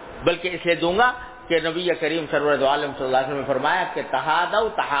 بلکہ اس لیے دوں گا کہ نبی کریم سرور دو عالم صلی اللہ علیہ وسلم نے فرمایا کہ تہادوا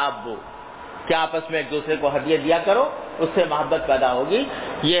تحابوا، کہ آپس میں ایک دوسرے کو ہدیہ دیا کرو، اس سے محبت پیدا ہوگی.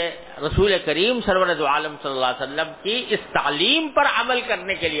 یہ رسول کریم سرور دو عالم صلی اللہ علیہ وسلم کی اس تعلیم پر عمل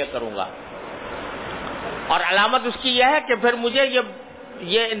کرنے کے لیے کروں گا. اور علامت اس کی یہ ہے کہ پھر مجھے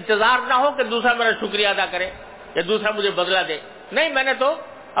یہ انتظار نہ ہو کہ دوسرا میرا شکریہ ادا کرے یا دوسرا مجھے بدلہ دے. نہیں، میں نے تو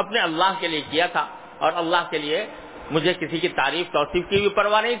اپنے اللہ کے لیے کیا تھا، اور اللہ کے لیے مجھے کسی کی تعریف توصیف کی بھی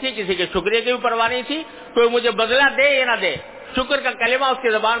پرواہ نہیں تھی، کسی کے شکریہ کی بھی پرواہ نہیں تھی. کوئی مجھے بدلہ دے یا نہ دے، شکر کا کلمہ اس کی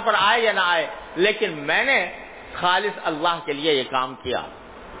زبان پر آئے یا نہ آئے، لیکن میں نے خالص اللہ کے لیے یہ کام کیا.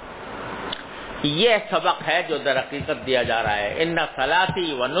 یہ سبق ہے جو در حقیقت دیا جا رہا ہے. ان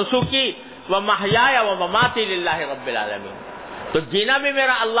صلاتی و نسکی و محیای و مماتی للہ رب العالمین. تو جینا بھی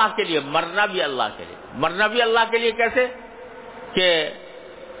میرا اللہ کے لیے، مرنا بھی اللہ کے لیے. مرنا بھی اللہ کے لیے کیسے؟ کہ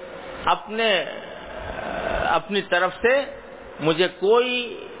اپنی طرف سے مجھے کوئی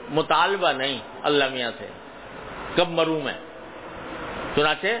مطالبہ نہیں اللہ میاں سے کب مروں میں.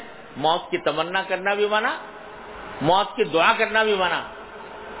 چنانچہ موت کی تمنا کرنا بھی منع، موت کی دعا کرنا بھی منع.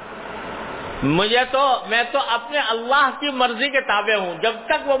 میں تو اپنے اللہ کی مرضی کے تابع ہوں. جب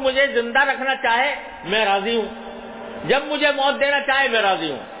تک وہ مجھے زندہ رکھنا چاہے میں راضی ہوں، جب مجھے موت دینا چاہے میں راضی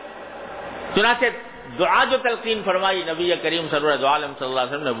ہوں. چنانچہ دعا جو تلقین فرمائی نبی کریم سرور دو عالم صلی اللہ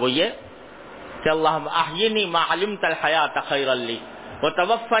علیہ وسلم نے وہ یہ کہ اللہم احیینی ما علمت الحیات خیرا لی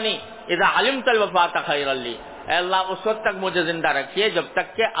وتوفنی اذا علمت الوفات خیرا لی. اے اللہ اس وقت تک مجھے زندہ رکھیے جب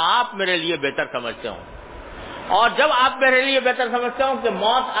تک کہ آپ میرے لیے بہتر سمجھتے ہوں، اور جب آپ میرے لیے بہتر سمجھتے ہوں کہ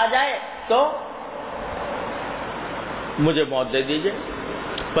موت آ جائے تو مجھے موت دے دیجئے.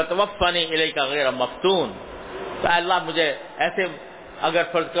 فتوفنی الیک غیر مفتون. تو اے اللہ مجھے ایسے، اگر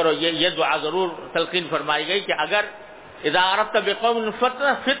فرض کرو یہ دعا ضرور تلقین فرمائی گئی کہ اگر اذا عرفت بقوم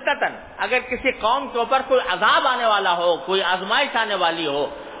فتنة، اگر کسی قوم کے اوپر کوئی عذاب آنے والا ہو، کوئی آزمائش آنے والی ہو،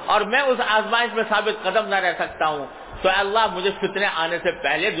 اور میں اس آزمائش میں ثابت قدم نہ رہ سکتا ہوں، تو اے اللہ مجھے فتنے آنے سے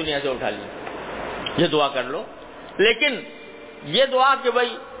پہلے دنیا سے اٹھا لیجیے. یہ دعا کر لو. لیکن یہ دعا کہ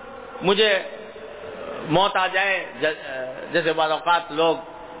بھائی مجھے موت آ جائے، جیسے بعض اوقات لوگ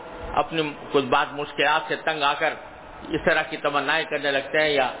اپنی کچھ بات مشکلات سے تنگ آ کر اس طرح کی تمنائیں کرنے لگتے ہیں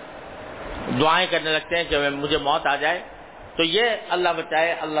یا دعائیں کرنے لگتے ہیں کہ مجھے موت آ جائے، تو یہ اللہ بچائے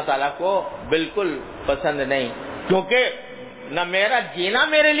اللہ تعالیٰ کو بالکل پسند نہیں. کیونکہ نہ میرا جینا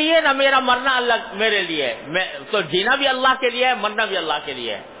میرے لیے، نہ میرا مرنا اللہ میرے لیے. تو جینا بھی اللہ کے لیے ہے، مرنا بھی اللہ کے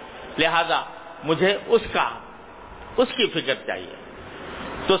لیے ہے. لہذا مجھے اس کی فکر چاہیے.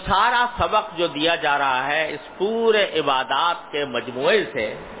 تو سارا سبق جو دیا جا رہا ہے اس پورے عبادات کے مجموعے سے،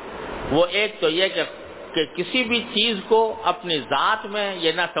 وہ ایک تو یہ کہ کسی بھی چیز کو اپنی ذات میں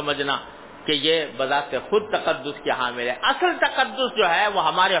یہ نہ سمجھنا کہ یہ بذات خود تقدس کے حامل ہے. اصل تقدس جو ہے وہ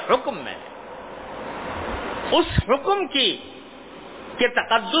ہمارے حکم میں ہے. اس حکم کے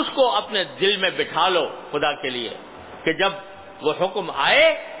تقدس کو اپنے دل میں بٹھا لو خدا کے لیے، کہ جب وہ حکم آئے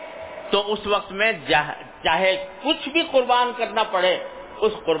تو اس وقت میں چاہے کچھ بھی قربان کرنا پڑے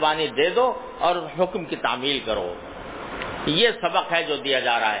اس قربانی دے دو اور حکم کی تعمیل کرو. یہ سبق ہے جو دیا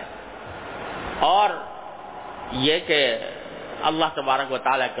جا رہا ہے. اور یہ کہ اللہ تبارک و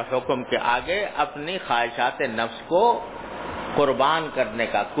تعالیٰ کے حکم کے آگے اپنی خواہشات نفس کو قربان کرنے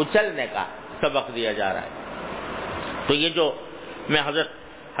کا، کچلنے کا سبق دیا جا رہا ہے. تو یہ جو میں حضرت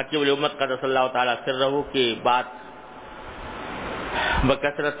حکیم الامت قدس اللہ تعالیٰ سرہ کی بات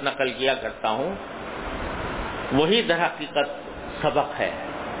بکثرت نقل کیا کرتا ہوں، وہی در حقیقت سبق ہے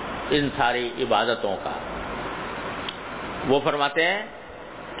ان ساری عبادتوں کا. وہ فرماتے ہیں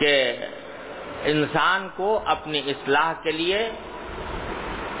کہ انسان کو اپنی اصلاح کے لیے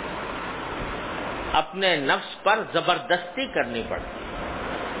اپنے نفس پر زبردستی کرنی پڑتی.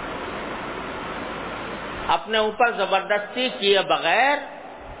 اپنے اوپر زبردستی کیے بغیر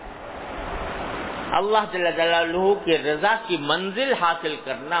اللہ جل جلالہ کی رضا کی منزل حاصل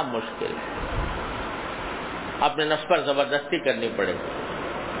کرنا مشکل ہے. اپنے نفس پر زبردستی کرنی پڑے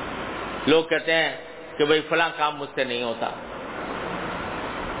گی. لوگ کہتے ہیں کہ بھئی فلاں کام مجھ سے نہیں ہوتا.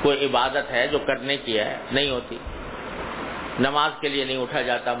 کوئی عبادت ہے جو کرنے کی ہے، نہیں ہوتی. نماز کے لیے نہیں اٹھا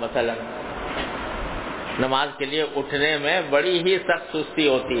جاتا، مثلا نماز کے لیے اٹھنے میں بڑی ہی سخت سستی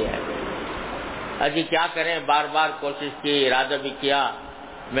ہوتی ہے. اجی کیا کریں، بار بار کوشش کی، ارادہ بھی کیا،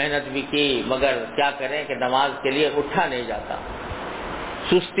 محنت بھی کی، مگر کیا کریں کہ نماز کے لیے اٹھا نہیں جاتا،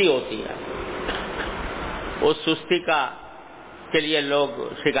 سستی ہوتی ہے۔ اس سستی کے لیے لوگ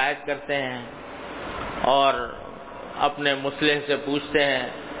شکایت کرتے ہیں اور اپنے مصلح سے پوچھتے ہیں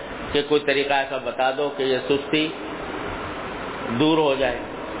کہ کوئی طریقہ ایسا بتا دو کہ یہ سستی دور ہو جائے،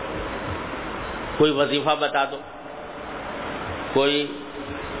 کوئی وظیفہ بتا دو، کوئی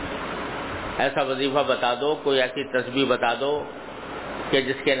ایسا وظیفہ بتا دو، کوئی ایسی تسبیح بتا دو کہ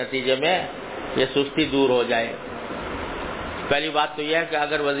جس کے نتیجے میں یہ سستی دور ہو جائے۔ پہلی بات تو یہ ہے کہ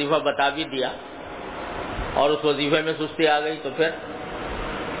اگر وظیفہ بتا بھی دیا اور اس وظیفے میں سستی آ گئی تو پھر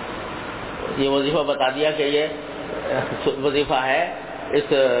یہ وظیفہ بتا دیا کہ یہ وظیفہ ہے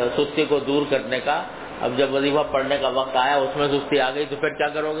اس سستی کو دور کرنے کا، اب جب وظیفہ پڑھنے کا وقت آیا اس میں سستی آ گئی تو پھر کیا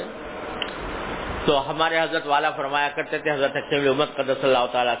کرو گے؟ تو ہمارے حضرت والا فرمایا کرتے تھے، حضرت حکیم امت قدس اللہ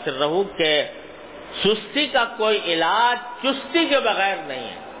تعالیٰ سرہ، کہ سستی کا کوئی علاج چستی کے بغیر نہیں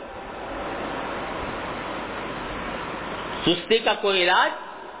ہے۔ سستی کا کوئی علاج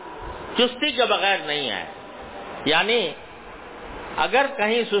چستی کے بغیر نہیں ہے، یعنی اگر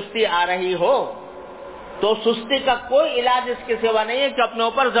کہیں سستی آ رہی ہو تو سستی کا کوئی علاج اس کے سوا نہیں ہے کہ اپنے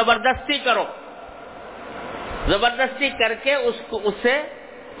اوپر زبردستی کرو، زبردستی کر کے اس سے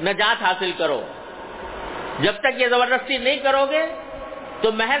نجات حاصل کرو۔ جب تک یہ زبردستی نہیں کرو گے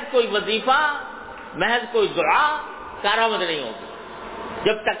تو محض کوئی وظیفہ، محض کوئی دعا کارآمد نہیں ہوگی،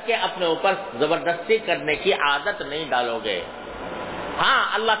 جب تک کہ اپنے اوپر زبردستی کرنے کی عادت نہیں ڈالو گے۔ ہاں،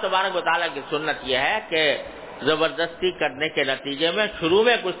 اللہ تبارک و تعالیٰ کی سنت یہ ہے کہ زبردستی کرنے کے نتیجے میں شروع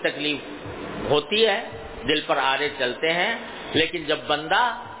میں کچھ تکلیف ہوتی ہے، دل پر آرے چلتے ہیں، لیکن جب بندہ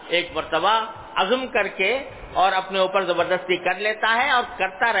ایک مرتبہ عزم کر کے اور اپنے اوپر زبردستی کر لیتا ہے اور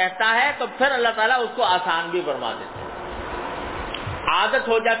کرتا رہتا ہے تو پھر اللہ تعالیٰ اس کو آسان بھی فرما دیتا ہے۔ عادت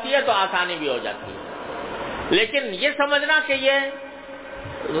ہو جاتی ہے تو آسانی بھی ہو جاتی ہے۔ لیکن یہ سمجھنا کہ یہ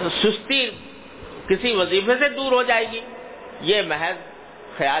سستی کسی وظیفے سے دور ہو جائے گی، یہ محض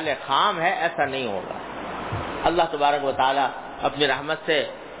خیال خام ہے، ایسا نہیں ہوگا۔ اللہ تبارک و تعالیٰ اپنی رحمت سے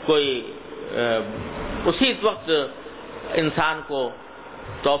کوئی اسی وقت انسان کو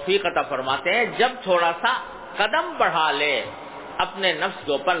توفیق عطا فرماتے ہیں جب تھوڑا سا قدم بڑھا لے، اپنے نفس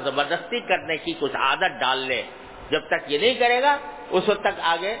کے اوپر زبردستی کرنے کی کچھ عادت ڈال لے۔ جب تک یہ نہیں کرے گا اس وقت تک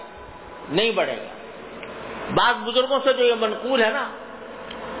آگے نہیں بڑھے گا۔ بعض بزرگوں سے جو یہ منقول ہے نا،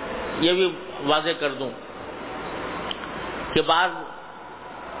 یہ بھی واضح کر دوں کہ بعض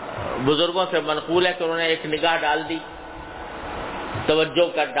بزرگوں سے منقول ہے کہ انہوں نے ایک نگاہ ڈال دی، توجہ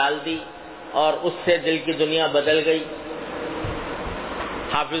کر ڈال دی اور اس سے دل کی دنیا بدل گئی۔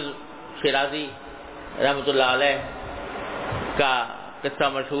 حافظ شیرازی رحمۃ اللہ علیہ کا قصہ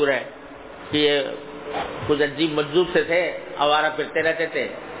مشہور ہے کہ یہ کچھ عجیب مجذوب سے تھے، آوارہ پھرتے رہتے تھے،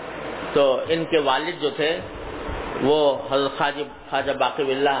 تو ان کے والد جو تھے وہ حضرت خواجہ باقی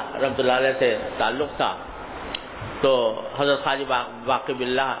باللہ رحمۃ اللہ علیہ سے تعلق تھا، تو حضرت خواجہ باقی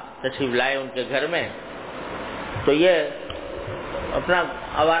باللہ تشریف لائے ان کے گھر میں، تو یہ اپنا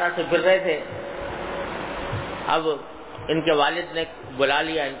آوارہ سے پھر رہے تھے۔ اب ان کے والد نے بلا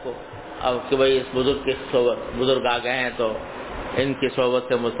لیا ان کو، اب کہ بھئی اس بزرگ کی صحبت، بزرگ آ گئے ہیں تو ان کی صحبت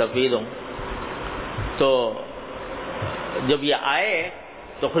سے مستفید ہوں۔ تو جب یہ آئے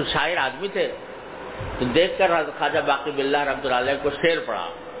تو خود شاعر آدمی تھے، تو دیکھ کر خواجہ باقی باللہ رحمۃ اللہ علیہ کو شعر پڑھا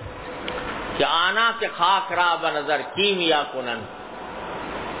کہ آنا کے خاک را بنظر کیمیا کنن،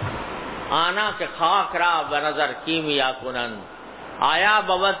 آنا کے خاک را بنظر کیمیا کنن، آیا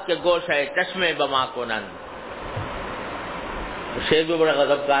بود کے گوشہ چشمے بما کنن۔ شعر بھی بڑے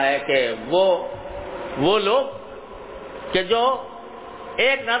غضب کا ہے کہ وہ لوگ کہ جو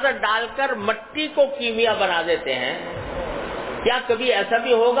ایک نظر ڈال کر مٹی کو کیمیا بنا دیتے ہیں، کیا کبھی ایسا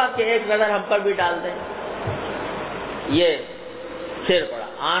بھی ہوگا کہ ایک نظر ہم پر بھی ڈال دیں؟ یہ شعر پڑا،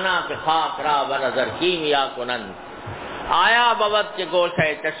 آنا کے خاک را بنظر کیمیا کنن، آیا بود کے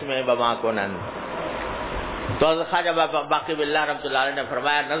گوشہ چشمے بما کنن۔ تو حضرت خواجہ باقی باللہ رحمۃ اللہ علیہ نے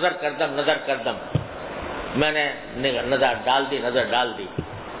فرمایا نظر کردم، نظر کردم، میں نے نظر ڈال دی،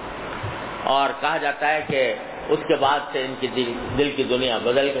 اور کہا جاتا ہے کہ اس کے بعد سے ان کی دل کی دنیا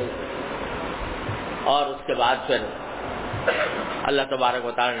بدل گئی، اور اس کے بعد پھر اللہ تبارک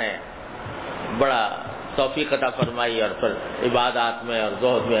و تعالی نے بڑا توفیق عطا فرمائی، اور پھر عبادات میں اور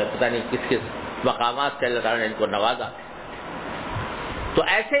زہد میں پتہ نہیں کس کس مقامات سے اللہ تعالی نے ان کو نوازا۔ تو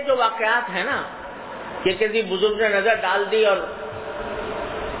ایسے جو واقعات ہیں نا کہ کسی بزرگ نے نظر ڈال دی اور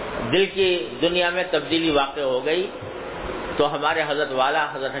دل کی دنیا میں تبدیلی واقع ہو گئی، تو ہمارے حضرت والا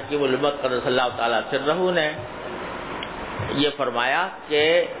حضرت حکیم الامت قدس اللہ تعالیٰ سرہ نے یہ فرمایا کہ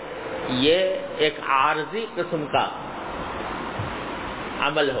یہ ایک عارضی قسم کا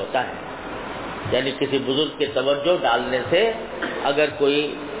عمل ہوتا ہے، یعنی کسی بزرگ کے توجہ ڈالنے سے اگر کوئی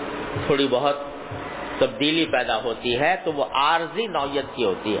تھوڑی بہت تبدیلی پیدا ہوتی ہے تو وہ عارضی نوعیت کی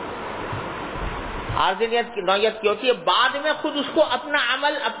ہوتی ہے، عارضی نوعیت کی ہوتی ہے، بعد میں خود اس کو اپنا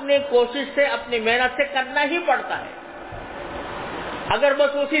عمل اپنی کوشش سے اپنی محنت سے کرنا ہی پڑتا ہے۔ اگر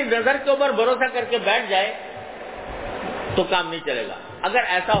بس اسی نظر کے اوپر بھروسہ کر کے بیٹھ جائے تو کام نہیں چلے گا۔ اگر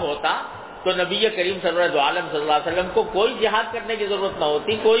ایسا ہوتا تو نبی کریم سرور عالم صلی اللہ علیہ وسلم کو کوئی جہاد کرنے کی ضرورت نہ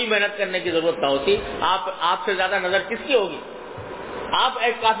ہوتی، کوئی محنت کرنے کی ضرورت نہ ہوتی۔ آپ سے زیادہ نظر کس کی ہوگی؟ آپ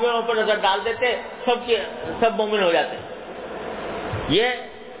ایک کافروں پر نظر ڈال دیتے، سب مومن ہو جاتے۔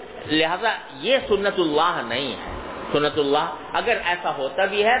 لہذا یہ سنت اللہ نہیں ہے۔ سنت اللہ اگر ایسا ہوتا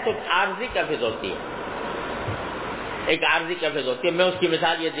بھی ہے تو عارضی کیفیت ہوتی ہے، ایک عارضی کیفیت ہوتی ہے۔ میں اس کی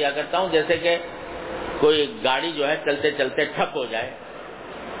مثال یہ دیا کرتا ہوں، جیسے کہ کوئی گاڑی جو ہے چلتے چلتے ٹھپ ہو جائے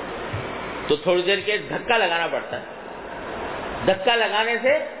تو تھوڑی دیر کے دھکا لگانا پڑتا ہے، دھکا لگانے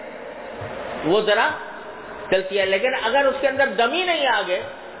سے وہ ذرا چلتی ہے، لیکن اگر اس کے اندر دم ہی نہیں آگے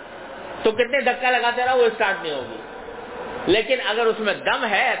تو کتنے دھکا لگاتے رہو وہ اسٹارٹ نہیں ہوگی۔ لیکن اگر اس میں دم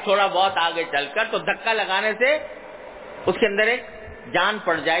ہے تھوڑا بہت آگے چل کر تو دھکا لگانے سے اس کے اندر ایک جان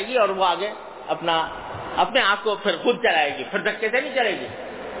پڑ جائے گی اور وہ آگے اپنے آپ کو پھر خود چلائے گی، پھر دھکے سے نہیں چلے گی۔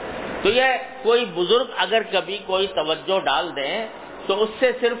 تو یہ کوئی بزرگ اگر کبھی کوئی توجہ ڈال دیں تو اس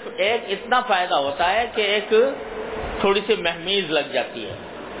سے صرف ایک اتنا فائدہ ہوتا ہے کہ ایک تھوڑی سی مہمیز لگ جاتی ہے،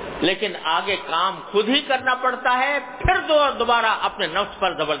 لیکن آگے کام خود ہی کرنا پڑتا ہے، پھر دوبارہ اپنے نفس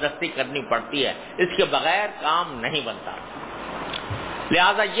پر زبردستی کرنی پڑتی ہے، اس کے بغیر کام نہیں بنتا۔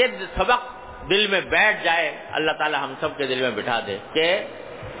 لہذا یہ سبق دل میں بیٹھ جائے، اللہ تعالی ہم سب کے دل میں بٹھا دے کہ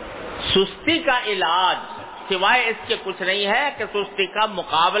سستی کا علاج سوائے اس کے کچھ نہیں ہے کہ سستی کا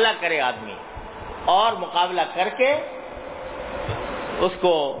مقابلہ کرے آدمی، اور مقابلہ کر کے اس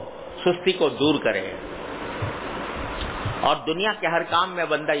کو سستی کو دور کرے۔ اور دنیا کے ہر کام میں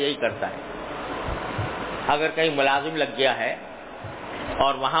بندہ یہی کرتا ہے۔ اگر کہیں ملازم لگ گیا ہے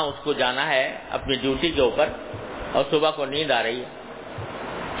اور وہاں اس کو جانا ہے اپنی ڈیوٹی کے اوپر، اور صبح کو نیند آ رہی ہے،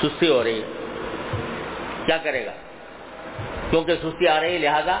 سستی ہو رہی ہے، کیا کرے گا؟ کیونکہ سستی آ رہی ہے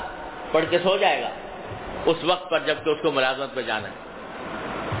لہذا پڑھ کے سو جائے گا اس وقت پر جب کہ اس کو ملازمت پہ جانا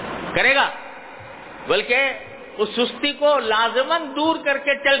ہے، کرے گا؟ بلکہ اس سستی کو لازماً دور کر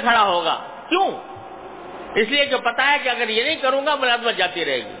کے چل کھڑا ہوگا۔ کیوں؟ اس لیے کہ پتا ہے کہ اگر یہ نہیں کروں گا ملازمت جاتی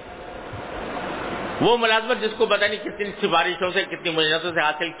رہے گی۔ وہ ملازمت جس کو پتہ نہیں کتنی سفارشوں سے کتنی محنتوں سے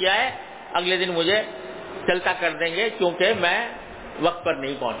حاصل کیا ہے، اگلے دن مجھے چلتا کر دیں گے کیونکہ میں وقت پر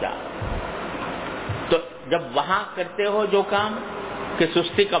نہیں پہنچا۔ تو جب وہاں کرتے ہو جو کام کہ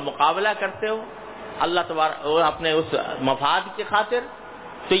سستی کا مقابلہ کرتے ہو اللہ تبارک اپنے اس مفاد کی خاطر،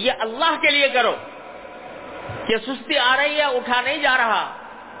 تو یہ اللہ کے لیے کرو کہ سستی آ رہی ہے، اٹھا نہیں جا رہا،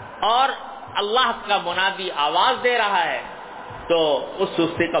 اور اللہ کا منادی آواز دے رہا ہے، تو اس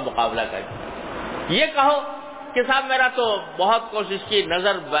سستی کا مقابلہ کریں۔ یہ کہو کہ صاحب میرا تو بہت کوشش کی،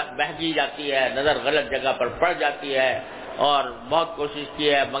 نظر بہگی جاتی ہے، نظر غلط جگہ پر پڑ جاتی ہے، اور بہت کوشش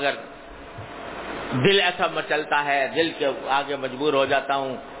کی ہے مگر دل ایسا مچلتا ہے، دل کے آگے مجبور ہو جاتا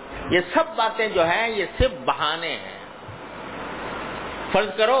ہوں۔ یہ سب باتیں جو ہیں یہ صرف بہانے ہیں۔ فرض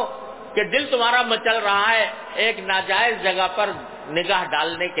کرو کہ دل تمہارا مچل رہا ہے، ایک ناجائز جگہ پر نگاہ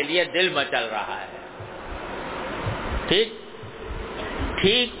ڈالنے کے لیے دل مچل رہا ہے،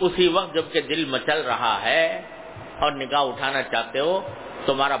 ٹھیک اسی وقت جب کہ دل مچل رہا ہے اور نگاہ اٹھانا چاہتے ہو،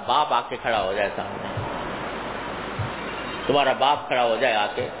 تمہارا باپ آ کے کھڑا ہو جائے سامنے، تمہارا باپ کھڑا ہو جائے آ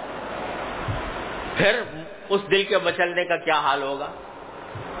کے، پھر اس دل کے مچلنے کا کیا حال ہوگا؟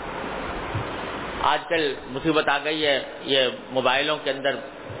 آج کل مصیبت آ گئی ہے، یہ موبائلوں کے اندر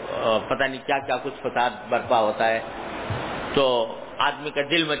پتہ نہیں کیا کیا کچھ فساد برپا ہوتا ہے، تو آدمی کا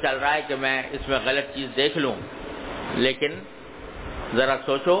دل مچل رہا ہے کہ میں اس میں غلط چیز دیکھ لوں، لیکن ذرا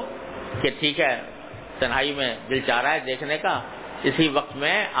سوچو کہ ٹھیک ہے تنہائی میں دل چاہ رہا ہے دیکھنے کا، اسی وقت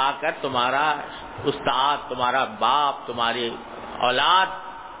میں آ کر تمہارا استاد، تمہارا باپ، تمہاری اولاد،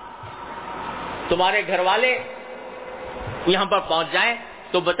 تمہارے گھر والے یہاں پر پہنچ جائیں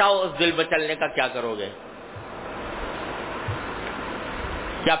تو بتاؤ اس دل مچلنے کا کیا کرو گے؟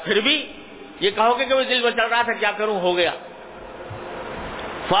 کیا پھر بھی یہ کہو گے کہ وہ دل مچل رہا تھا کیا کروں، ہو گیا،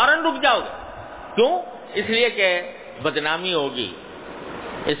 فوراً رک جاؤ گے؟ کیوں؟ اس لیے کہ بدنامی ہوگی،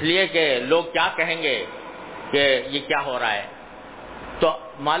 اس لیے کہ لوگ کیا کہیں گے کہ یہ کیا ہو رہا ہے۔ تو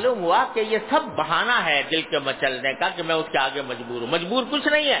معلوم ہوا کہ یہ سب بہانہ ہے دل کے مچلنے کا کہ میں اس کے آگے مجبور ہوں۔ مجبور کچھ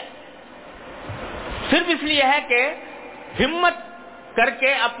نہیں ہے، صرف اس لیے ہے کہ ہمت کر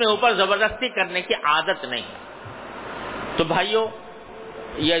کے اپنے اوپر زبردستی کرنے کی عادت نہیں ہے۔ تو بھائیو،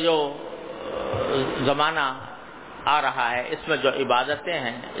 یہ جو زمانہ آ رہا ہے اس میں جو عبادتیں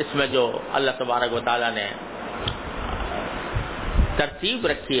ہیں، اس میں جو اللہ تبارک و تعالیٰ نے ترتیب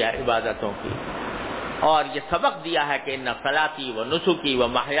رکھی ہے عبادتوں کی، اور یہ سبق دیا ہے کہ ان صلاتی و نسکی و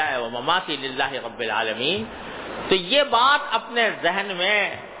محیای و مماتی للہ رب العالمین. تو یہ بات اپنے ذہن میں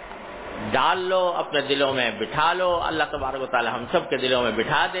ڈال لو، اپنے دلوں میں بٹھا لو. اللہ تبارک و تعالی ہم سب کے دلوں میں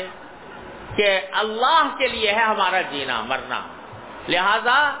بٹھا دے کہ اللہ کے لیے ہے ہمارا جینا مرنا،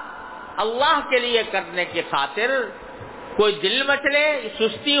 لہذا اللہ کے لیے کرنے کی خاطر کوئی دل مچلے،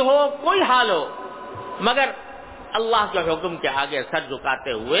 سستی ہو، کوئی حال ہو، مگر اللہ کے حکم کے آگے سر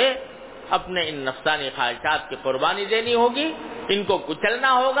جھکاتے ہوئے اپنے ان نفسانی خواہشات کی قربانی دینی ہوگی، ان کو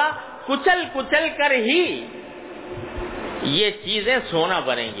کچلنا ہوگا. کچل کر ہی یہ چیزیں سونا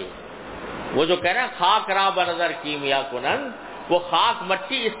بنیں گی. وہ جو کہہ رہے ہیں خاک را بنظر کیمیا کنن، وہ خاک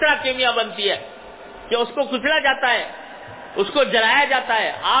مٹی اس طرح کیمیا بنتی ہے کہ اس کو کچلا جاتا ہے، اس کو جلایا جاتا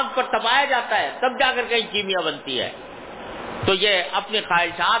ہے، آگ پر تپایا جاتا ہے، تب جا کر کہیں کیمیا بنتی ہے. تو یہ اپنی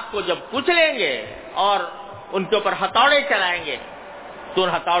خواہشات کو جب کچلیں گے اور ان کے اوپر ہتھوڑے چلائیں گے تو ان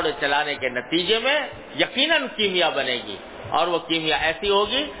ہتھوڑے چلانے کے نتیجے میں یقیناً کیمیا بنے گی، اور وہ کیمیا ایسی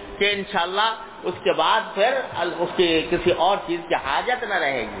ہوگی کہ انشاءاللہ اس کے بعد پھر اس کی کسی اور چیز کی حاجت نہ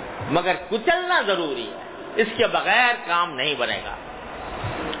رہے گی. مگر کچلنا ضروری ہے، اس کے بغیر کام نہیں بنے گا.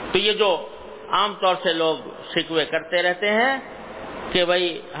 تو یہ جو عام طور سے لوگ شکوے کرتے رہتے ہیں کہ بھائی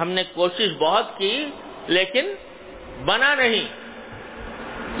ہم نے کوشش بہت کی لیکن بنا نہیں،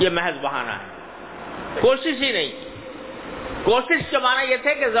 یہ محض بہانہ ہے. کوشش ہی نہیں کی. کوشش کے معنی یہ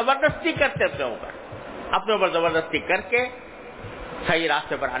تھے کہ زبردستی کرتے اپنے اوپر زبردستی کر کے صحیح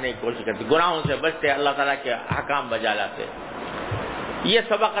راستے پر آنے کی کوشش کرتے، گناہوں سے بچتے، اللہ تعالیٰ کے احکام بجا لاتے. یہ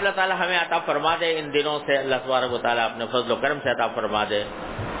سبق اللہ تعالیٰ ہمیں عطا فرما دے. ان دنوں سے اللہ تبارک و تعالیٰ اپنے فضل و کرم سے عطا فرما دے.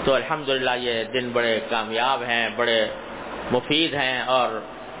 تو الحمدللہ یہ دن بڑے کامیاب ہیں، بڑے مفید ہیں، اور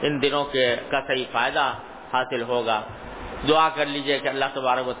ان دنوں کا صحیح فائدہ حاصل ہوگا. دعا کر لیجئے کہ اللہ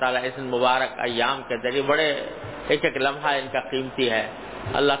تبارک و تعالیٰ اس مبارک ایام کے ذریعے بڑے ایک ایک لمحہ ان کا قیمتی ہے.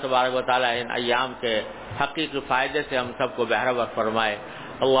 اللہ تبارک و تعالیٰ ان ایام کے حقیقی فائدے سے ہم سب کو بہرور فرمائے.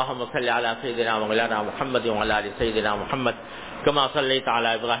 اللہم صلی علی سیدنا مولانا محمد وعلی آل سیدنا محمد کما صلیت علی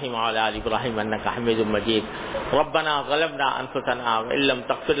ابراہیم وعلی آل ابراہیم انک حمید مجید. ربنا ظلمنا انفسنا وان لم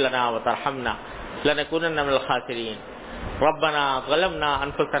تغفر لنا وترحمنا لنکونن من الخاسرین. ربنا ظلمنا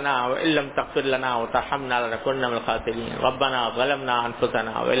انفسنا وان لم تغفر لنا وترحمنا لنكونن من الخاسرين. ربنا ظلمنا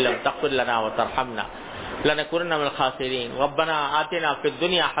انفسنا وان لم تغفر لنا وترحمنا لنكونن من الخاسرين. ربنا آتنا في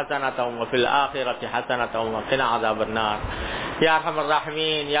الدنيا حسنة وفي الآخرة حسنة وقنا عذاب النار. یا ارحم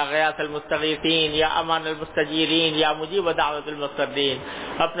الراحمین، یا غیاث المستغیثین، یا امان المستجیرین، یا مجیب دعوت المضطرین،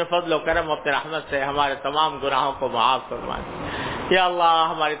 اپنے فضل و کرم اپنے رحمت سے ہمارے تمام گناہوں کو معاف فرما. یا اللہ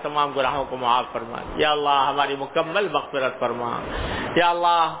ہمارے تمام گناہوں کو معاف فرما. یا اللہ ہماری مکمل مغفرت فرما. یا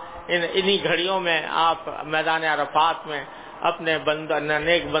اللہ انہی گھڑیوں میں آپ میدان عرفات میں اپنے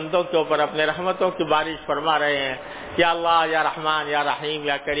نیک بندوں کے اوپر اپنے رحمتوں کی بارش فرما رہے ہیں. یا اللہ یا رحمان یا رحیم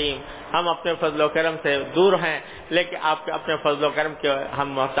یا کریم، ہم اپنے فضل و کرم سے دور ہیں لیکن آپ کے اپنے فضل و کرم کے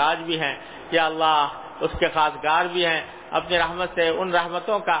ہم محتاج بھی ہیں. یا اللہ اس کے خواستگار بھی ہیں. اپنی رحمت سے ان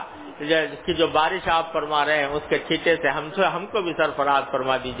رحمتوں کی جو بارش آپ فرما رہے ہیں اس کے چھیٹے سے ہم کو بھی سرفراز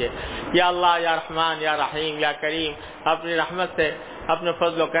فرما دیجئے. یا اللہ یا رحمان یا رحیم یا کریم، اپنی رحمت سے اپنے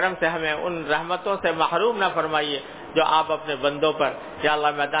فضل و کرم سے ہمیں ان رحمتوں سے محروم نہ فرمائیے جو آپ اپنے بندوں پر یا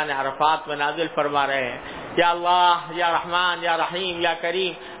اللہ میدان عرفات میں نازل فرما رہے ہیں. یا اللہ یا رحمان یا رحیم یا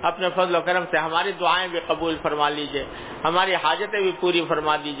کریم، اپنے فضل و کرم سے ہماری دعائیں بھی قبول فرما لیجئے، ہماری حاجتیں بھی پوری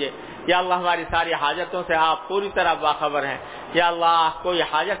فرما دیجئے. یا اللہ ہماری ساری حاجتوں سے آپ پوری طرح باخبر ہیں. یا اللہ کوئی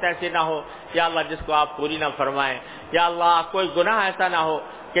حاجت ایسی نہ ہو یا اللہ جس کو آپ پوری نہ فرمائیں. یا اللہ کوئی گناہ ایسا نہ ہو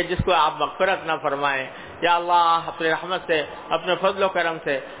کہ جس کو آپ مغفرت نہ فرمائیں. یا اللہ اپنے رحمت سے اپنے فضل و کرم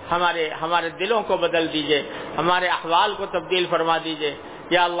سے ہمارے دلوں کو بدل دیجئے، ہمارے احوال کو تبدیل فرما دیجئے.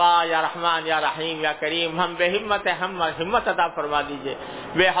 یا اللہ یا رحمان یا رحیم یا کریم، ہم بے ہمت ہیں، ہم ہمت عطا فرما دیجئے.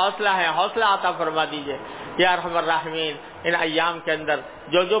 بے حوصلہ ہیں، حوصلہ عطا فرما دیجئے. یا ارحم الراحمین، ان ایام کے اندر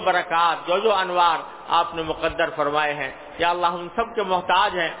جو برکات، جو انوار آپ نے مقدر فرمائے ہیں، یا اللہ ہم سب کے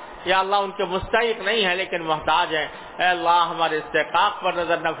محتاج ہیں. یا اللہ ان کے مستحق نہیں ہیں لیکن محتاج ہیں. اے اللہ ہمارے استحقاق پر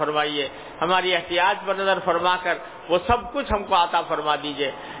نظر نہ فرمائیے، ہماری احتیاج پر نظر فرما کر وہ سب کچھ ہم کو عطا فرما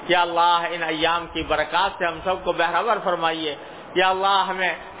دیجئے. یا اللہ ان ایام کی برکات سے ہم سب کو بہرور فرمائیے. یا اللہ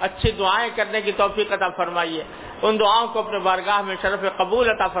ہمیں اچھی دعائیں کرنے کی توفیق عطا فرمائیے، ان دعاؤں کو اپنے بارگاہ میں شرف قبول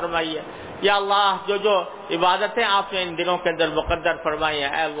عطا فرمائیے. یا اللہ جو عبادتیں آپ نے ان دنوں کے اندر مقدر فرمائی ہیں،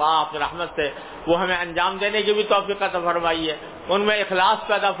 اے اللہ اپنے رحمت سے وہ ہمیں انجام دینے کی بھی توفیق عطا فرمائیے، ان میں اخلاص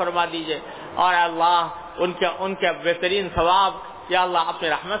پیدا فرما دیجئے. اور اے اللہ ان کے بہترین ثواب یا اللہ اپنے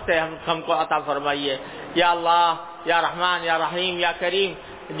رحمت سے ہم کو عطا فرمائیے. یا اللہ یا رحمان یا رحیم یا کریم،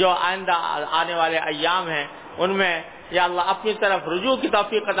 جو آئندہ آنے والے ایام ہیں ان میں یا اللہ اپنی طرف رجوع کی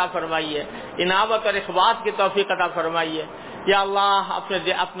توفیق عطا فرمائیے، انابت اور اخبات کی توفیق عطا فرمائیے. یا اللہ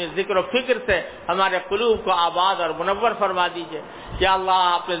اپنے ذکر و فکر سے ہمارے قلوب کو آباد اور منور فرما دیجئے. یا اللہ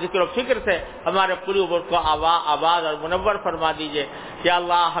اپنے ذکر و فکر سے ہمارے قلوب کو آباد اور منور فرما دیجئے. یا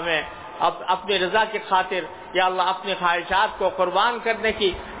اللہ ہمیں اپنی رضا کی خاطر یا اللہ اپنی خواہشات کو قربان کرنے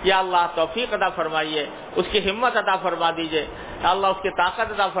کی یا اللہ توفیق عطا فرمائیے، اس کی ہمت عطا فرما دیجئے. یا اللہ اس کی طاقت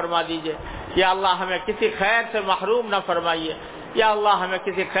عطا فرما دیجئے. یا اللہ ہمیں کسی خیر سے محروم نہ فرمائیے. یا اللہ ہمیں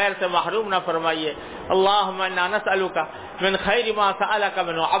کسی خیر سے محروم نہ فرمائیے. اللہم انا نسألک من خیر ما سألک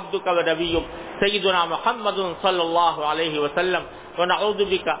منہ عبدک و نبیک سیدنا محمد صلی اللہ علیہ وسلم ونعوذ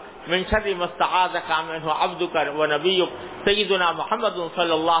بک من شر ما استعاذک منہ عبدک و نبیک سیدنا محمد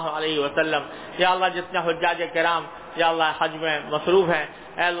صلی اللہ علیہ وسلم. یا اللہ جتنے حجاج کرام یا اللہ حج میں مصروف ہیں،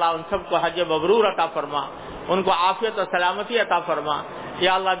 اے اللہ ان سب کو حج مبرور عطا فرما، ان کو عافیت و سلامتی عطا فرما.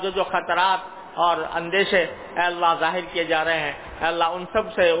 یا اللہ جو خطرات اور اندیشے اے اللہ ظاہر کیے جا رہے ہیں، اے اللہ ان سب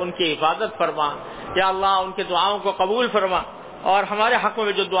سے ان کی حفاظت فرما. یا اللہ ان کی دعاؤں کو قبول فرما، اور ہمارے حق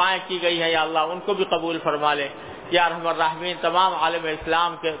میں جو دعائیں کی گئی ہیں یا اللہ ان کو بھی قبول فرما لے. یا ارحم الراحمین تمام عالم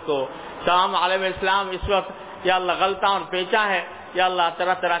اسلام اس وقت یا اللہ غلطاں اور پیچا ہے، یا اللہ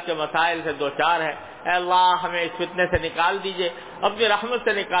طرح طرح کے مسائل سے دوچار ہے. اے اللہ ہمیں اس فتنے سے نکال دیجئے، اپنی رحمت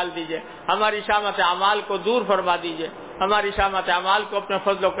سے نکال دیجئے. ہماری شامت اعمال کو دور فرما دیجئے، ہماری شامت اعمال کو اپنے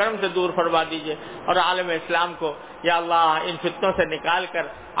فضل و کرم سے دور فرما دیجئے، اور عالم اسلام کو یا اللہ ان فتنوں سے نکال کر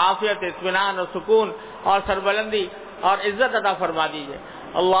عافیت، اطمینان اور سکون اور سربلندی اور عزت عطا فرما دیجئے.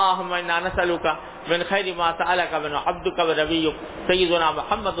 اللہم انا نسألک من خیر ما سألک منہ عبدک و نبیک سیدنا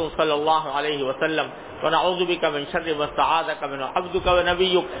محمد صلی اللہ علیہ وسلم ونعوذ بک من شر ما استعاذک منہ عبدک و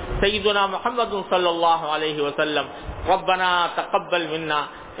نبیک سیدنا محمد صلی اللہ علیہ وسلم. ربنا تقبل منا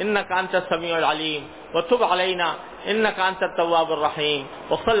انک انت السمیع العلیم وتب علینا انک انت التواب الرحیم.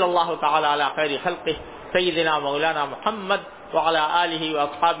 وصلی اللہ تعالی علی خیر خلقہ سیدنا مولانا محمد وعلى آلہ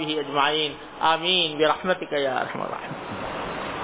واصحابہ اجمعین. آمین برحمتک یا ارحم الراحمین.